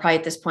ago, probably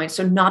at this point.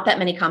 So not that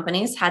many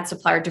companies had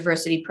supplier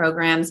diversity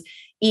programs.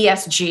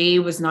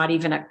 ESG was not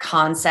even a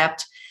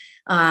concept.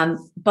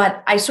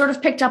 But I sort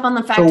of picked up on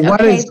the fact.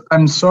 So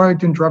I'm sorry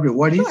to interrupt you.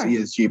 What is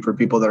ESG for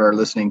people that are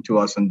listening to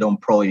us and don't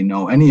probably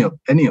know any of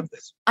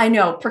this? I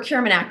know,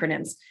 procurement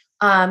acronyms.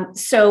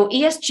 So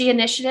ESG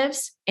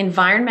initiatives,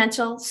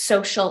 environmental,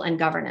 social, and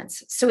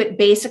governance. So it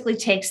basically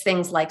takes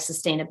things like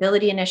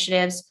sustainability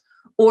initiatives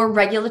or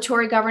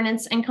regulatory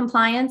governance and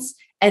compliance,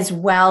 as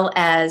well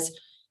as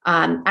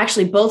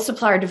actually both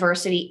supplier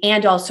diversity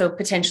and also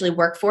potentially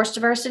workforce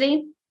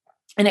diversity.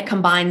 And it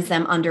combines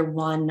them under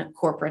one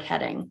corporate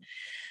heading.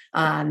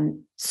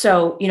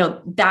 So,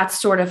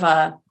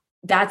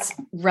 that's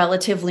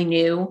relatively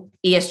new.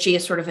 ESG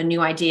is sort of a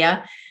new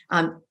idea.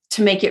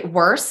 To make it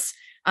worse,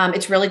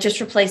 it's really just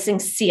replacing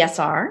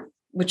CSR,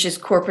 which is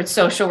corporate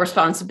social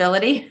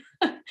responsibility.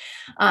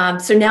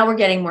 So now we're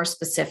getting more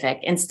specific.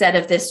 Instead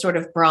of this sort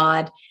of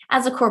broad,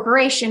 as a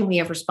corporation, we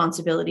have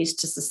responsibilities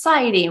to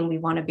society, and we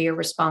want to be a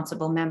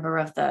responsible member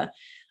of the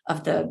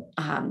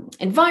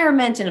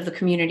environment and of the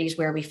communities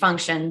where we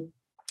function.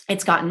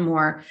 It's gotten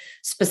more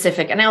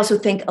specific. And I also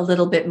think a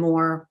little bit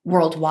more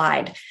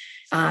worldwide.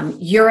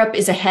 Europe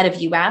is ahead of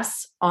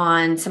US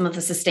on some of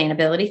the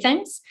sustainability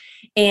things.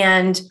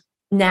 And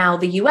now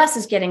the US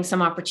is getting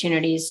some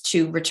opportunities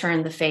to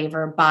return the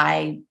favor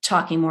by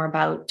talking more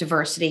about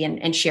diversity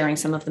and sharing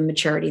some of the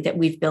maturity that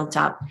we've built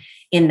up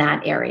in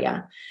that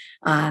area.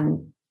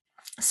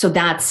 So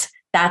that's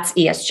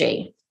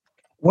ESG.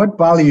 What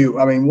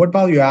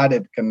value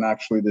added can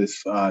actually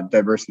this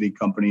diversity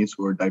companies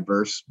or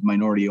diverse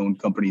minority owned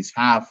companies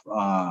have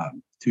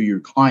to your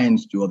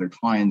clients, to other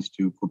clients,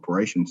 to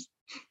corporations?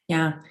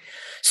 Yeah.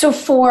 So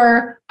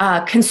for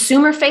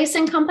consumer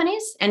facing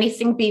companies,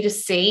 anything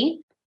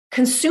B2C,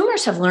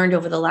 consumers have learned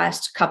over the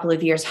last couple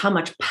of years how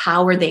much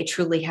power they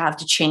truly have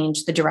to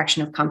change the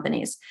direction of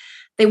companies.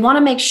 They want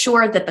to make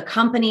sure that the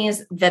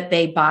companies that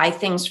they buy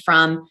things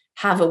from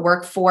have a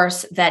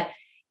workforce that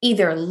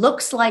either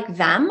looks like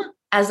them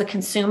as a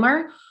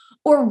consumer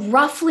or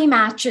roughly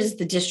matches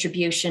the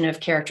distribution of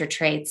character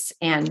traits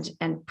and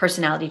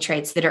personality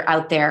traits that are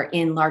out there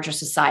in larger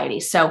society.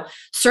 So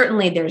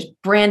certainly there's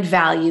brand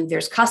value,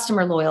 there's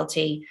customer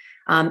loyalty.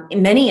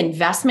 Many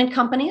investment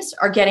companies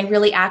are getting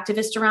really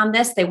activist around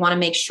this. They want to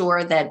make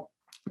sure that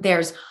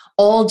there's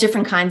all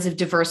different kinds of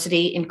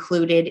diversity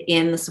included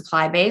in the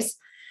supply base.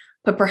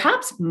 But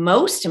perhaps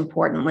most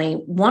importantly,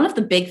 one of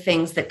the big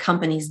things that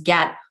companies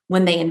get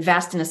when they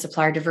invest in a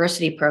supplier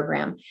diversity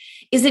program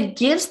is it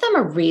gives them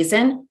a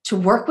reason to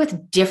work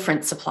with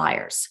different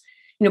suppliers.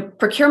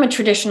 Procurement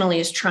traditionally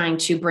is trying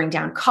to bring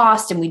down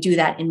cost, and we do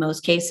that in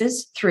most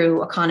cases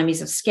through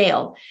economies of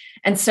scale.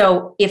 And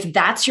so if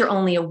that's your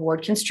only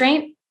award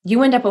constraint,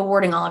 you end up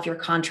awarding all of your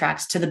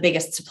contracts to the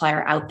biggest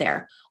supplier out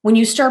there. When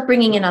you start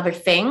bringing in other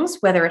things,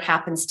 whether it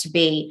happens to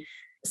be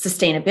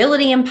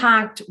sustainability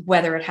impact,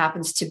 whether it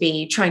happens to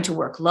be trying to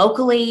work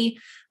locally,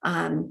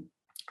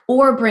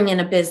 or bring in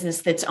a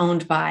business that's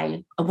owned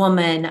by a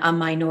woman, a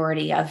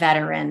minority, a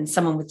veteran,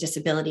 someone with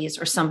disabilities,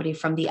 or somebody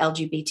from the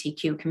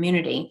LGBTQ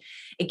community,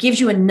 it gives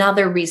you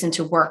another reason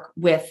to work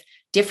with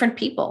different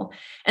people.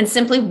 And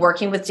simply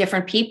working with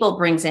different people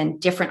brings in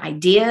different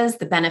ideas,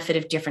 the benefit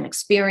of different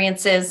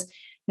experiences.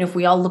 If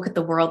we all look at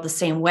the world the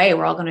same way,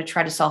 we're all going to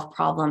try to solve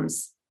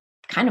problems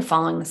kind of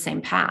following the same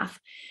path.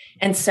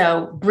 And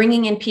so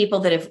bringing in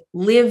people that have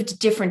lived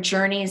different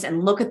journeys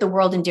and look at the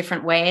world in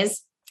different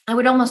ways, I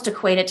would almost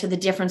equate it to the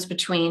difference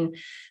between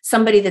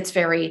somebody that's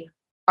very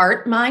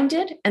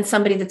art-minded and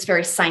somebody that's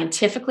very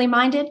scientifically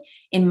minded.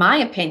 In my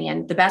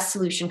opinion, the best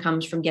solution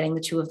comes from getting the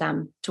two of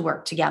them to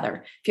work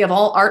together. If you have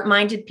all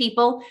art-minded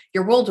people,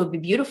 your world will be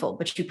beautiful,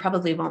 but you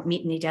probably won't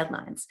meet any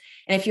deadlines.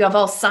 And if you have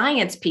all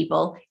science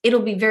people,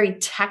 it'll be very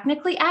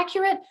technically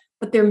accurate,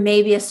 but there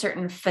may be a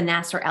certain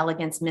finesse or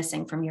elegance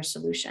missing from your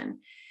solution.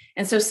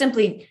 And so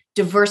simply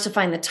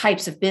diversifying the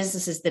types of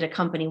businesses that a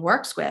company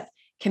works with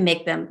can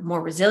make them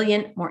more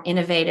resilient, more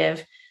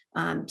innovative,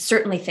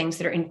 certainly things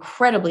that are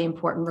incredibly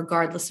important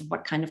regardless of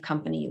what kind of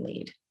company you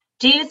lead.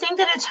 Do you think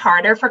that it's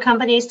harder for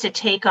companies to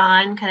take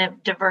on kind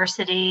of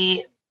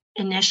diversity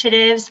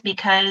initiatives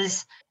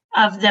because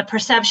of the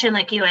perception,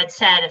 like you had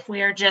said, if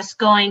we are just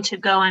going to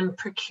go and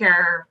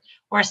procure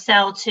or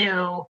sell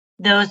to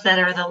those that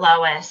are the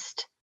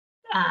lowest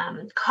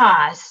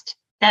cost,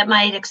 that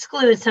might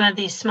exclude some of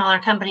these smaller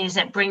companies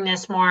that bring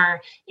this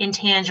more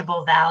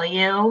intangible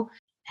value?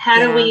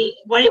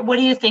 What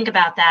do you think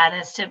about that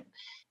as to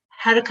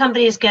how do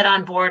companies get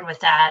on board with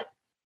that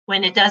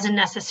when it doesn't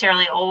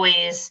necessarily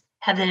always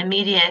have an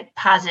immediate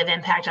positive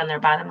impact on their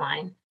bottom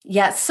line?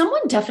 Yeah,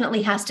 someone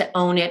definitely has to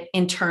own it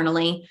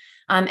internally.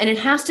 And it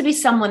has to be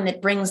someone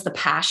that brings the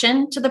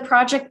passion to the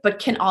project, but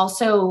can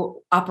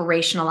also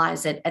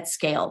operationalize it at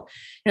scale.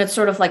 It's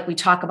sort of like we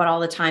talk about all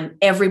the time,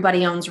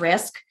 everybody owns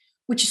risk,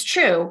 which is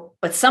true,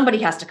 but somebody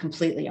has to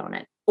completely own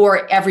it.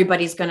 Or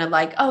everybody's going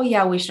to oh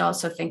yeah, we should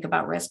also think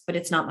about risk, but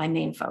it's not my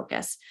main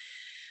focus.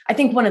 I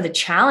think one of the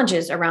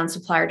challenges around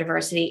supplier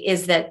diversity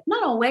is that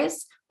not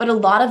always, but a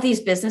lot of these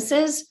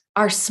businesses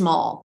are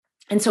small.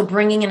 And so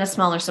bringing in a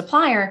smaller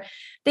supplier,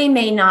 they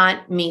may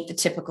not meet the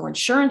typical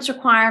insurance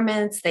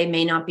requirements. They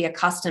may not be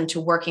accustomed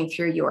to working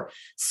through your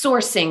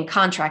sourcing,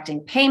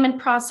 contracting, payment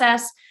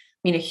process.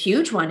 A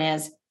huge one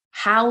is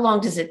how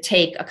long does it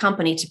take a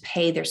company to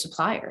pay their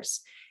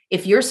suppliers?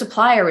 If your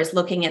supplier is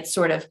looking at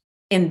sort of,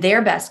 in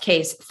their best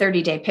case,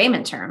 30-day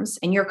payment terms,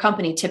 and your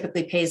company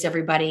typically pays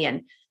everybody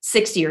in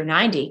 60 or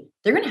 90,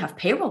 they're going to have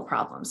payroll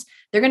problems.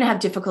 They're going to have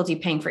difficulty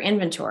paying for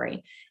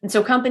inventory. And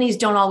so companies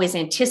don't always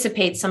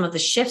anticipate some of the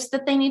shifts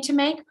that they need to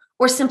make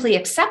or simply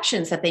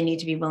exceptions that they need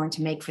to be willing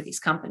to make for these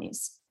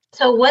companies.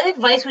 So what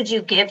advice would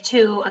you give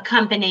to a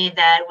company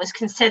that was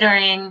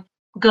considering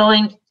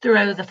going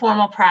through the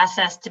formal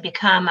process to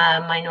become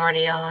a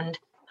minority-owned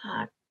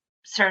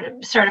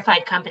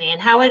certified company,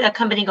 and how would a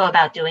company go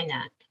about doing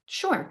that?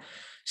 Sure.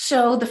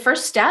 So the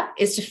first step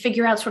is to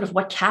figure out sort of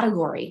what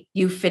category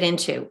you fit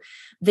into.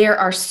 There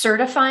are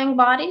certifying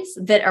bodies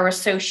that are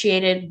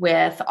associated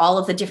with all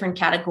of the different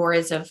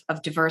categories of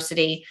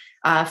diversity.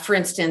 For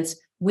instance,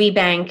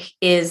 WeBank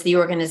is the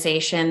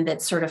organization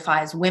that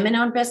certifies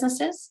women-owned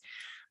businesses.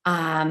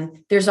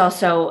 There's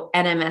also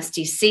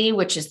NMSDC,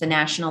 which is the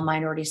National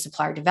Minority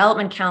Supplier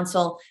Development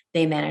Council.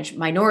 They manage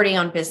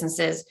minority-owned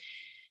businesses.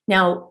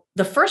 Now,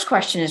 the first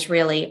question is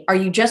really, are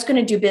you just going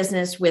to do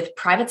business with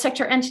private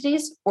sector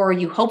entities, or are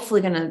you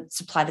hopefully going to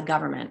supply the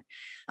government?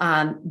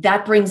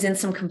 That brings in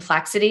some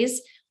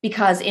complexities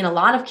because in a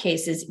lot of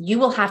cases, you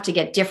will have to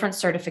get different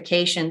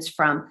certifications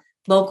from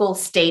local,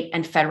 state,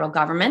 and federal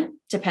government,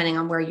 depending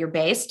on where you're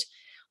based.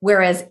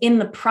 Whereas in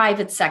the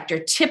private sector,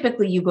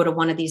 typically you go to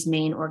one of these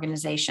main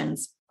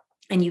organizations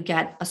and you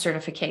get a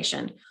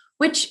certification,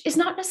 which is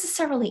not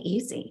necessarily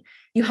easy.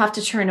 You have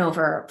to turn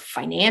over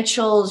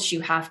financials.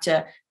 You have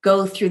to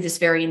go through this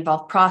very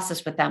involved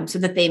process with them so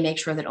that they make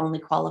sure that only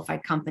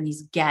qualified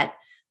companies get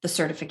the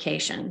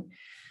certification.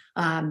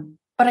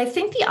 But I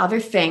think the other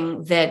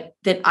thing that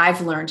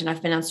I've learned, and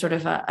I've been on sort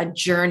of a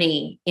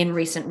journey in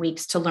recent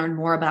weeks to learn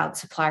more about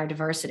supplier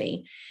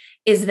diversity,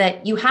 is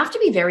that you have to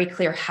be very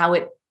clear how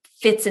it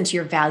fits into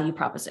your value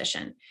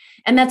proposition.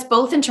 And that's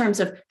both in terms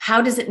of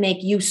how does it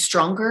make you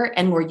stronger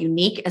and more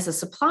unique as a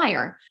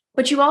supplier,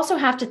 but you also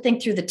have to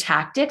think through the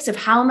tactics of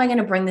how am I going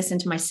to bring this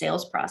into my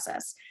sales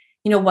process?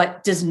 You know,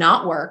 what does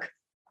not work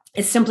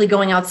is simply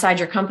going outside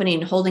your company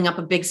and holding up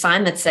a big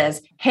sign that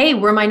says, hey,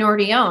 we're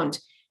minority owned.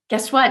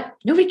 Guess what?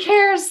 Nobody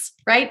cares,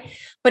 right?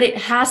 But it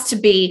has to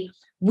be,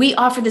 we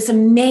offer this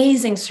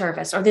amazing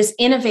service or this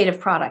innovative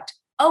product.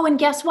 Oh, and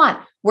guess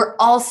what? We're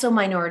also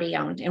minority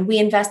owned and we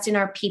invest in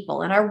our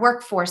people and our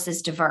workforce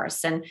is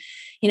diverse. And,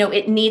 you know,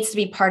 it needs to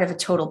be part of a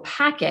total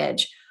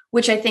package,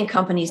 which I think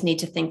companies need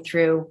to think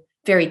through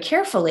very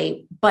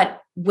carefully.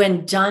 But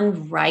when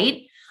done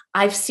right,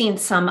 I've seen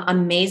some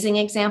amazing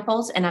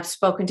examples and I've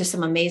spoken to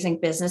some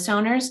amazing business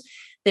owners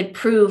that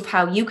prove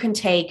how you can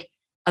take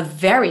a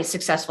very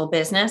successful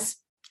business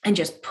and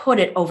just put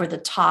it over the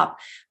top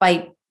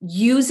by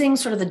using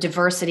sort of the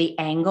diversity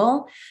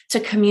angle to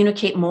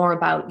communicate more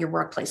about your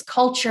workplace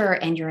culture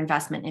and your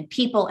investment in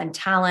people and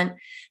talent.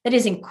 That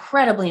is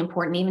incredibly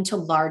important, even to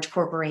large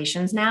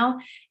corporations now.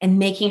 And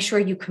making sure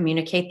you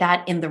communicate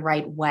that in the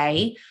right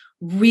way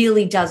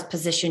really does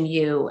position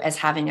you as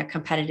having a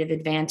competitive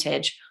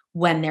advantage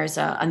when there's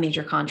a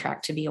major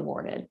contract to be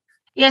awarded.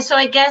 Yeah, so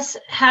I guess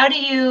how do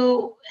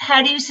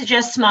you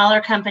suggest smaller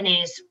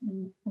companies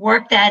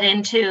work that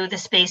into the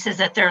spaces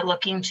that they're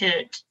looking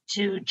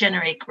to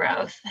generate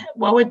growth?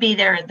 What would be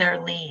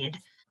their lead?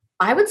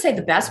 I would say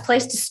the best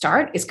place to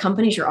start is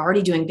companies you're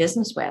already doing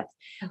business with,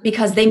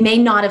 because they may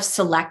not have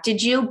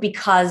selected you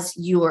because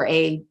you are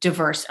a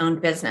diverse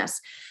owned business.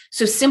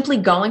 So simply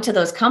going to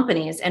those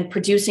companies and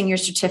producing your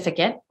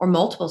certificate or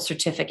multiple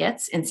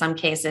certificates in some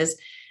cases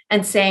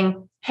and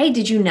saying, hey,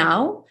 did you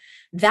know?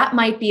 That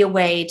might be a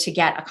way to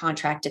get a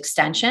contract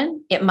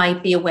extension. It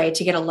might be a way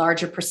to get a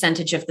larger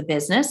percentage of the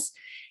business.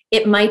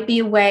 It might be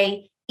a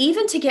way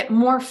even to get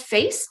more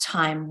face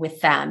time with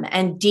them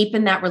and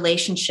deepen that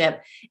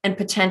relationship and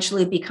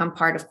potentially become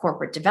part of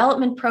corporate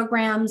development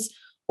programs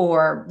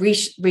or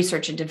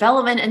research and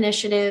development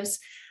initiatives.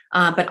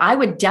 But I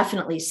would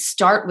definitely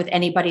start with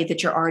anybody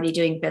that you're already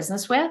doing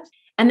business with.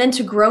 And then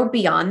to grow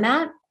beyond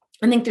that,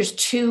 I think there's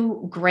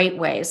two great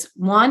ways.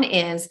 One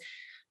is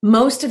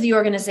most of the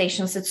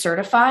organizations that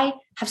certify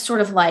have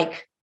sort of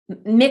like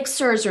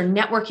mixers or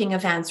networking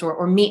events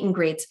or meet and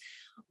greets.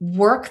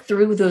 Work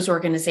through those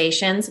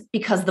organizations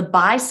because the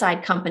buy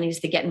side companies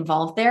that get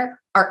involved there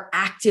are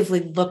actively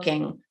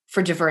looking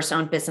for diverse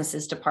owned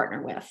businesses to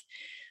partner with.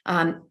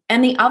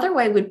 And the other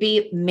way would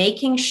be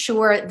making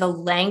sure the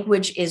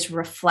language is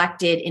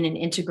reflected in an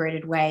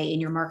integrated way in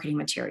your marketing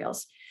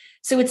materials.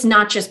 So it's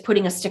not just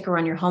putting a sticker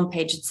on your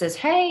homepage that says,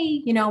 hey,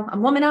 you know,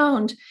 I'm woman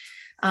owned.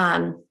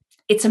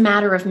 It's a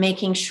matter of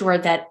making sure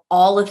that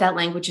all of that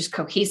language is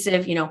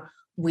cohesive. You know,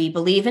 we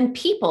believe in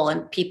people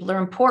and people are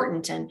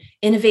important and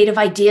innovative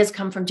ideas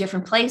come from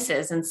different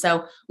places. And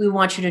so we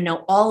want you to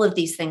know all of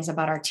these things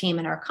about our team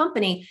and our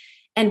company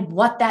and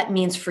what that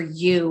means for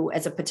you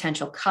as a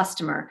potential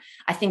customer.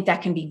 I think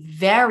that can be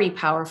very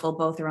powerful,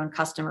 both around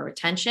customer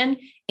retention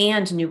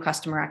and new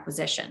customer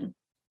acquisition.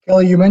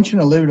 Kelly, you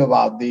mentioned a little bit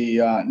about the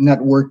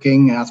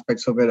networking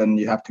aspects of it, and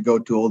you have to go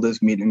to all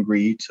these meet and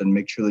greets and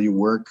make sure that you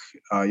work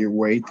your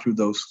way through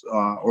those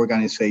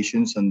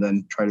organizations and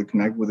then try to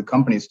connect with the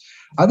companies.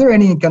 Are there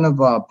any kind of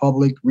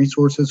public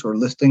resources or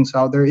listings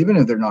out there, even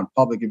if they're not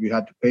public, if you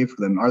had to pay for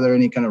them? Are there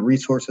any kind of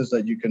resources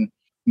that you can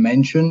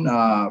mention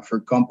for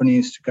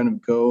companies to kind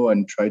of go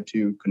and try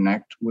to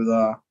connect with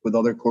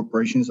other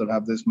corporations that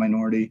have this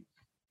minority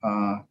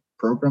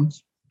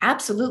programs?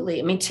 Absolutely.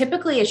 I mean,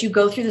 typically, as you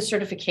go through the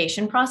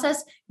certification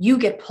process, you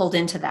get pulled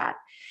into that.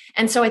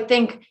 And so I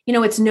think, you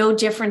know, it's no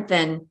different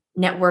than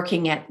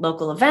networking at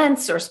local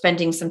events or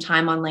spending some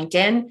time on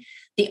LinkedIn.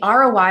 the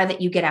ROI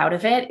that you get out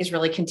of it is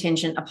really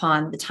contingent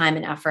upon the time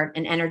and effort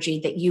and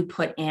energy that you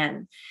put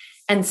in.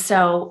 And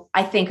so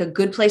I think a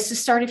good place to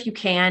start, if you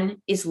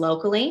can, is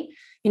locally.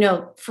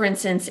 For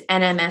instance,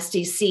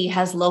 NMSDC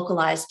has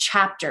localized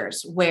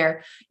chapters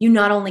where you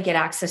not only get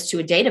access to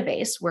a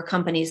database where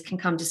companies can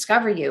come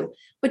discover you,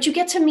 but you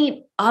get to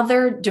meet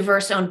other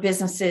diverse-owned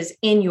businesses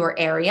in your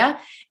area,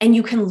 and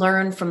you can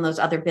learn from those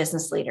other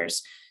business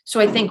leaders. So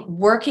I think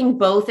working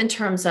both in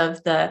terms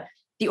of the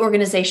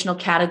organizational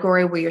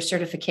category where your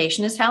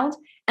certification is held,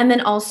 and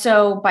then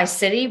also by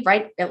city,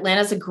 right?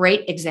 Atlanta's a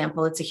great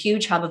example. It's a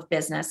huge hub of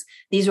business.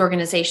 These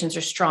organizations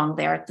are strong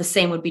there. The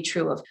same would be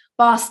true of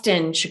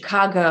Boston,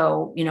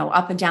 Chicago,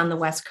 up and down the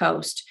West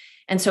Coast.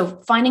 And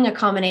so finding a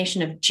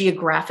combination of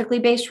geographically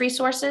based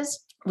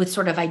resources with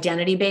sort of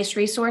identity-based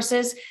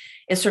resources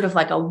is sort of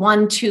like a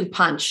 1-2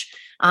 punch.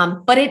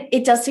 But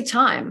it does take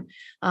time.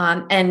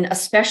 And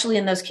especially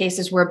in those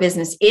cases where a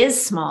business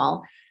is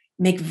small,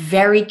 make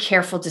very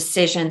careful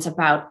decisions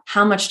about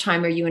how much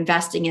time are you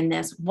investing in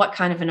this? What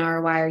kind of an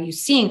ROI are you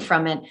seeing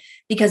from it?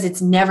 Because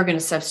it's never going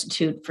to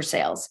substitute for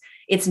sales.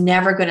 It's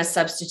never going to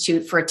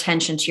substitute for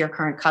attention to your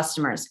current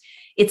customers.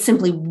 It's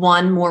simply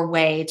one more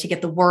way to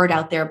get the word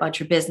out there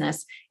about your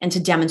business and to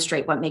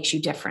demonstrate what makes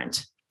you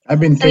different. I've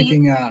been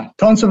taking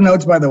tons of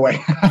notes, by the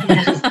way.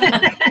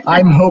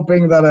 I'm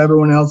hoping that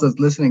everyone else that's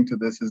listening to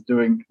this is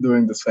doing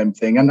the same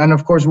thing. And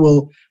of course,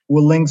 we'll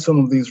link some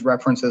of these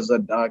references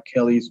that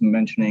Kelly's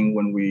mentioning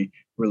when we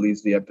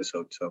release the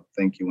episode. So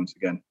thank you once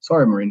again.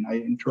 Sorry, Maureen, I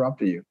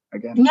interrupted you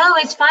again. No,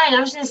 it's fine. I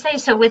was going to say,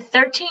 so with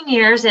 13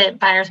 years at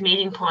Buyers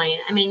Meeting Point,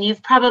 I mean,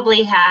 you've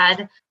probably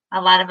had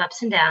a lot of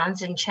ups and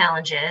downs and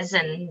challenges,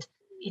 and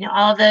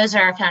all of those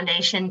are a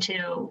foundation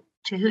to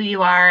who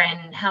you are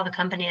and how the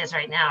company is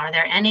right now. Are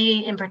there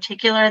any in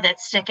particular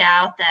that stick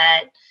out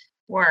that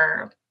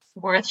were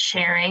worth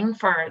sharing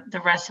for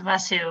the rest of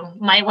us who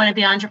might want to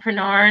be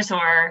entrepreneurs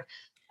or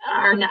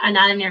are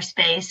not in your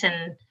space,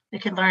 and we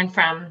could learn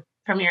from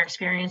your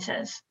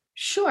experiences?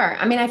 Sure.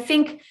 I mean, I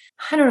think,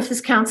 I don't know if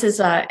this counts as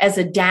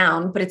a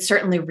down, but it's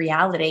certainly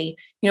reality.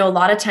 A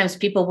lot of times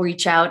people will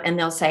reach out and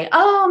they'll say,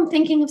 oh, I'm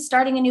thinking of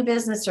starting a new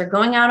business or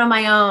going out on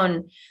my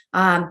own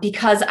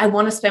because I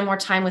want to spend more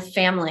time with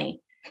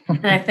family.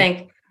 And I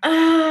think,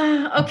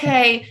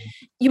 okay,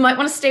 you might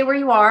want to stay where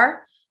you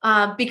are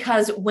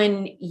because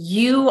when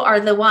you are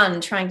the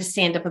one trying to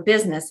stand up a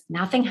business,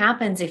 nothing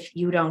happens if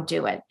you don't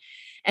do it.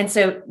 And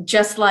so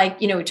just like,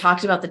 we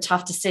talked about the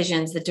tough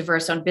decisions that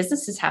diverse-owned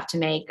businesses have to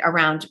make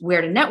around where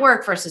to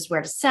network versus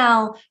where to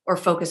sell or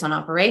focus on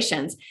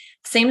operations.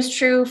 Same is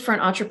true for an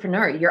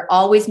entrepreneur. You're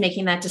always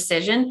making that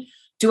decision.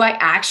 Do I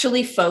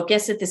actually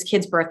focus at this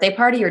kid's birthday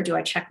party or do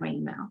I check my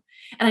email?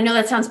 And I know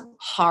that sounds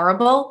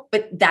horrible,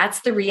 but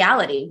that's the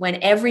reality.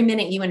 When every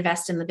minute you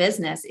invest in the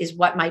business is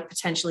what might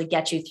potentially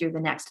get you through the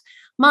next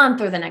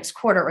month or the next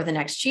quarter or the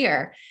next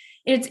year.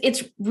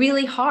 It's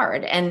really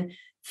hard. And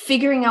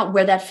figuring out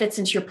where that fits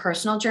into your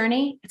personal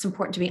journey, it's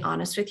important to be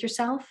honest with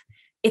yourself.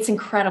 It's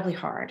incredibly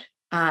hard.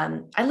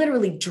 I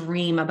literally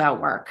dream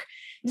about work.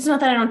 It's not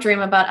that I don't dream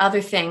about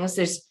other things.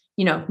 There's,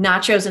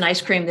 nachos and ice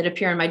cream that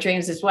appear in my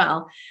dreams as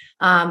well.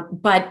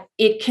 But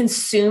it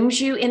consumes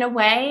you in a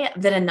way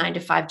that a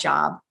 9-to-5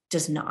 job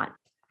does not.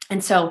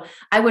 And so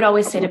I would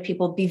always say to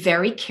people, be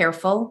very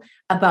careful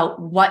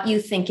about what you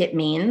think it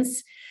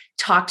means.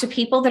 Talk to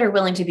people that are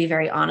willing to be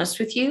very honest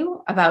with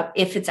you about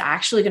if it's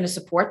actually going to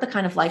support the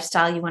kind of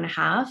lifestyle you want to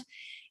have.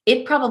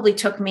 It probably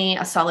took me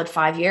a solid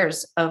 5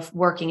 years of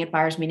working at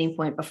Buyers Meeting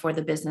Point before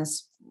the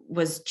business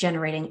was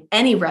generating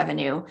any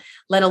revenue,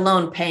 let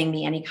alone paying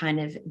me any kind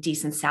of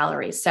decent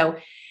salary. So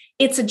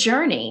it's a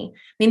journey. I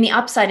mean, the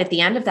upside at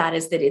the end of that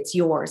is that it's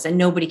yours and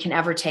nobody can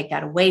ever take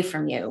that away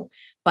from you.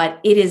 But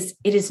it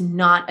is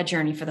not a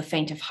journey for the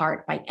faint of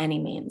heart by any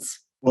means.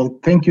 Well,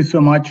 thank you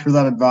so much for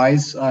that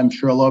advice. I'm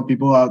sure a lot of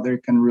people out there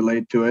can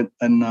relate to it.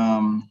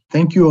 And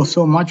thank you all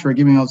so much for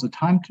giving us the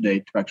time today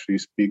to actually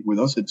speak with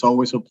us. It's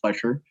always a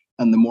pleasure.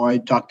 And the more I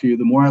talk to you,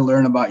 the more I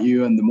learn about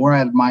you and the more I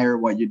admire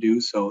what you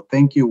do. So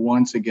thank you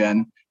once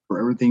again for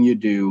everything you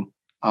do.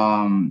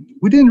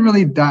 We didn't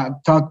really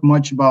talk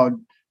much about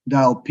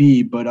Dial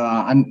P, but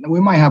and we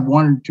might have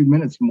 1 or 2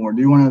 minutes more.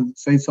 Do you want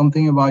to say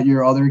something about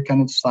your other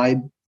kind of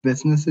side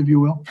business, if you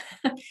will?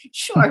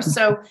 Sure.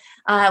 So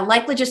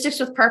like Logistics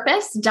with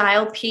Purpose,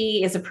 Dial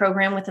P is a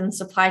program within the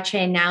Supply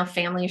Chain Now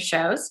family of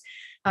shows.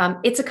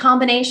 It's a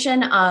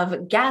combination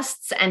of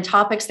guests and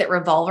topics that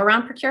revolve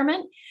around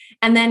procurement,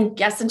 and then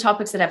guests and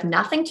topics that have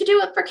nothing to do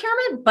with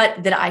procurement,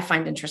 but that I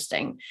find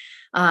interesting.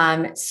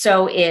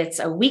 So it's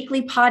a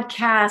weekly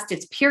podcast,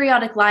 it's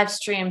periodic live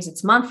streams,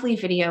 it's monthly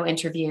video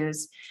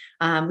interviews.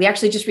 We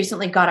actually just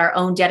recently got our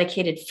own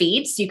dedicated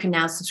feed, so you can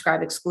now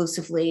subscribe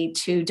exclusively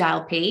to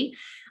Dial P.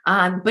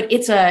 But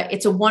it's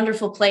a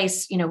wonderful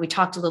place. We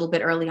talked a little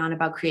bit early on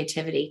about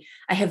creativity.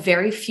 I have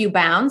very few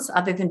bounds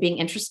other than being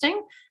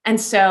interesting. And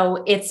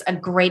so it's a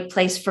great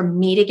place for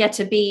me to get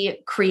to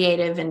be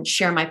creative and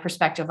share my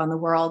perspective on the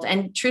world.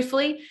 And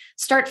truthfully,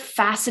 start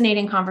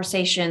fascinating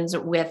conversations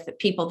with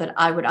people that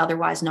I would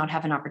otherwise not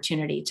have an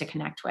opportunity to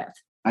connect with.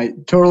 I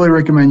totally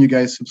recommend you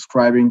guys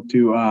subscribing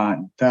to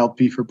Dial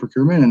P for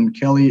Procurement. And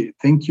Kelly,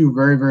 thank you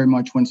very, very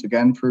much once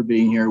again for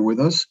being here with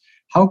us.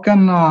 How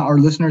can our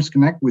listeners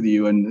connect with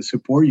you and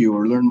support you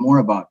or learn more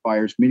about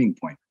Buyers Meeting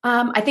Point?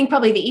 I think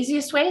probably the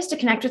easiest way is to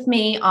connect with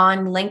me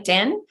on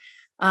LinkedIn.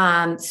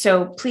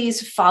 So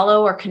please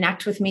follow or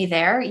connect with me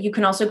there. You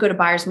can also go to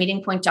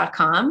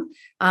buyersmeetingpoint.com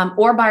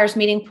or Buyers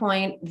Meeting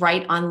Point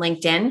right on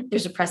LinkedIn.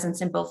 There's a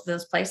presence in both of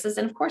those places.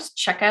 And of course,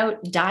 check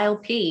out Dial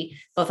P,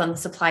 both on the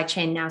Supply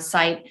Chain Now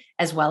site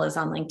as well as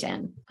on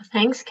LinkedIn.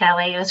 Thanks,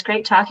 Kelly. It was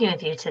great talking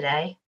with you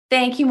today.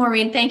 Thank you,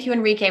 Maureen. Thank you,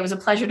 Enrique. It was a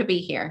pleasure to be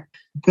here.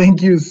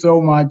 Thank you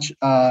so much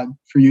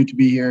for you to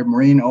be here,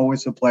 Maureen.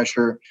 Always a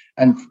pleasure.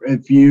 And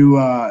if you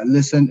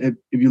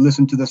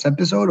listen to this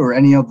episode or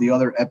any of the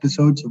other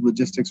episodes of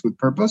Logistics with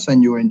Purpose,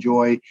 and you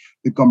enjoy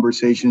the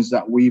conversations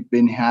that we've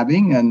been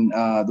having and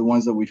the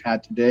ones that we've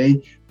had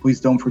today, please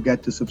don't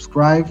forget to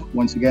subscribe.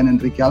 Once again,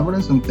 Enrique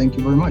Alvarez, and thank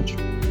you very much.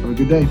 Have a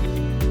good day.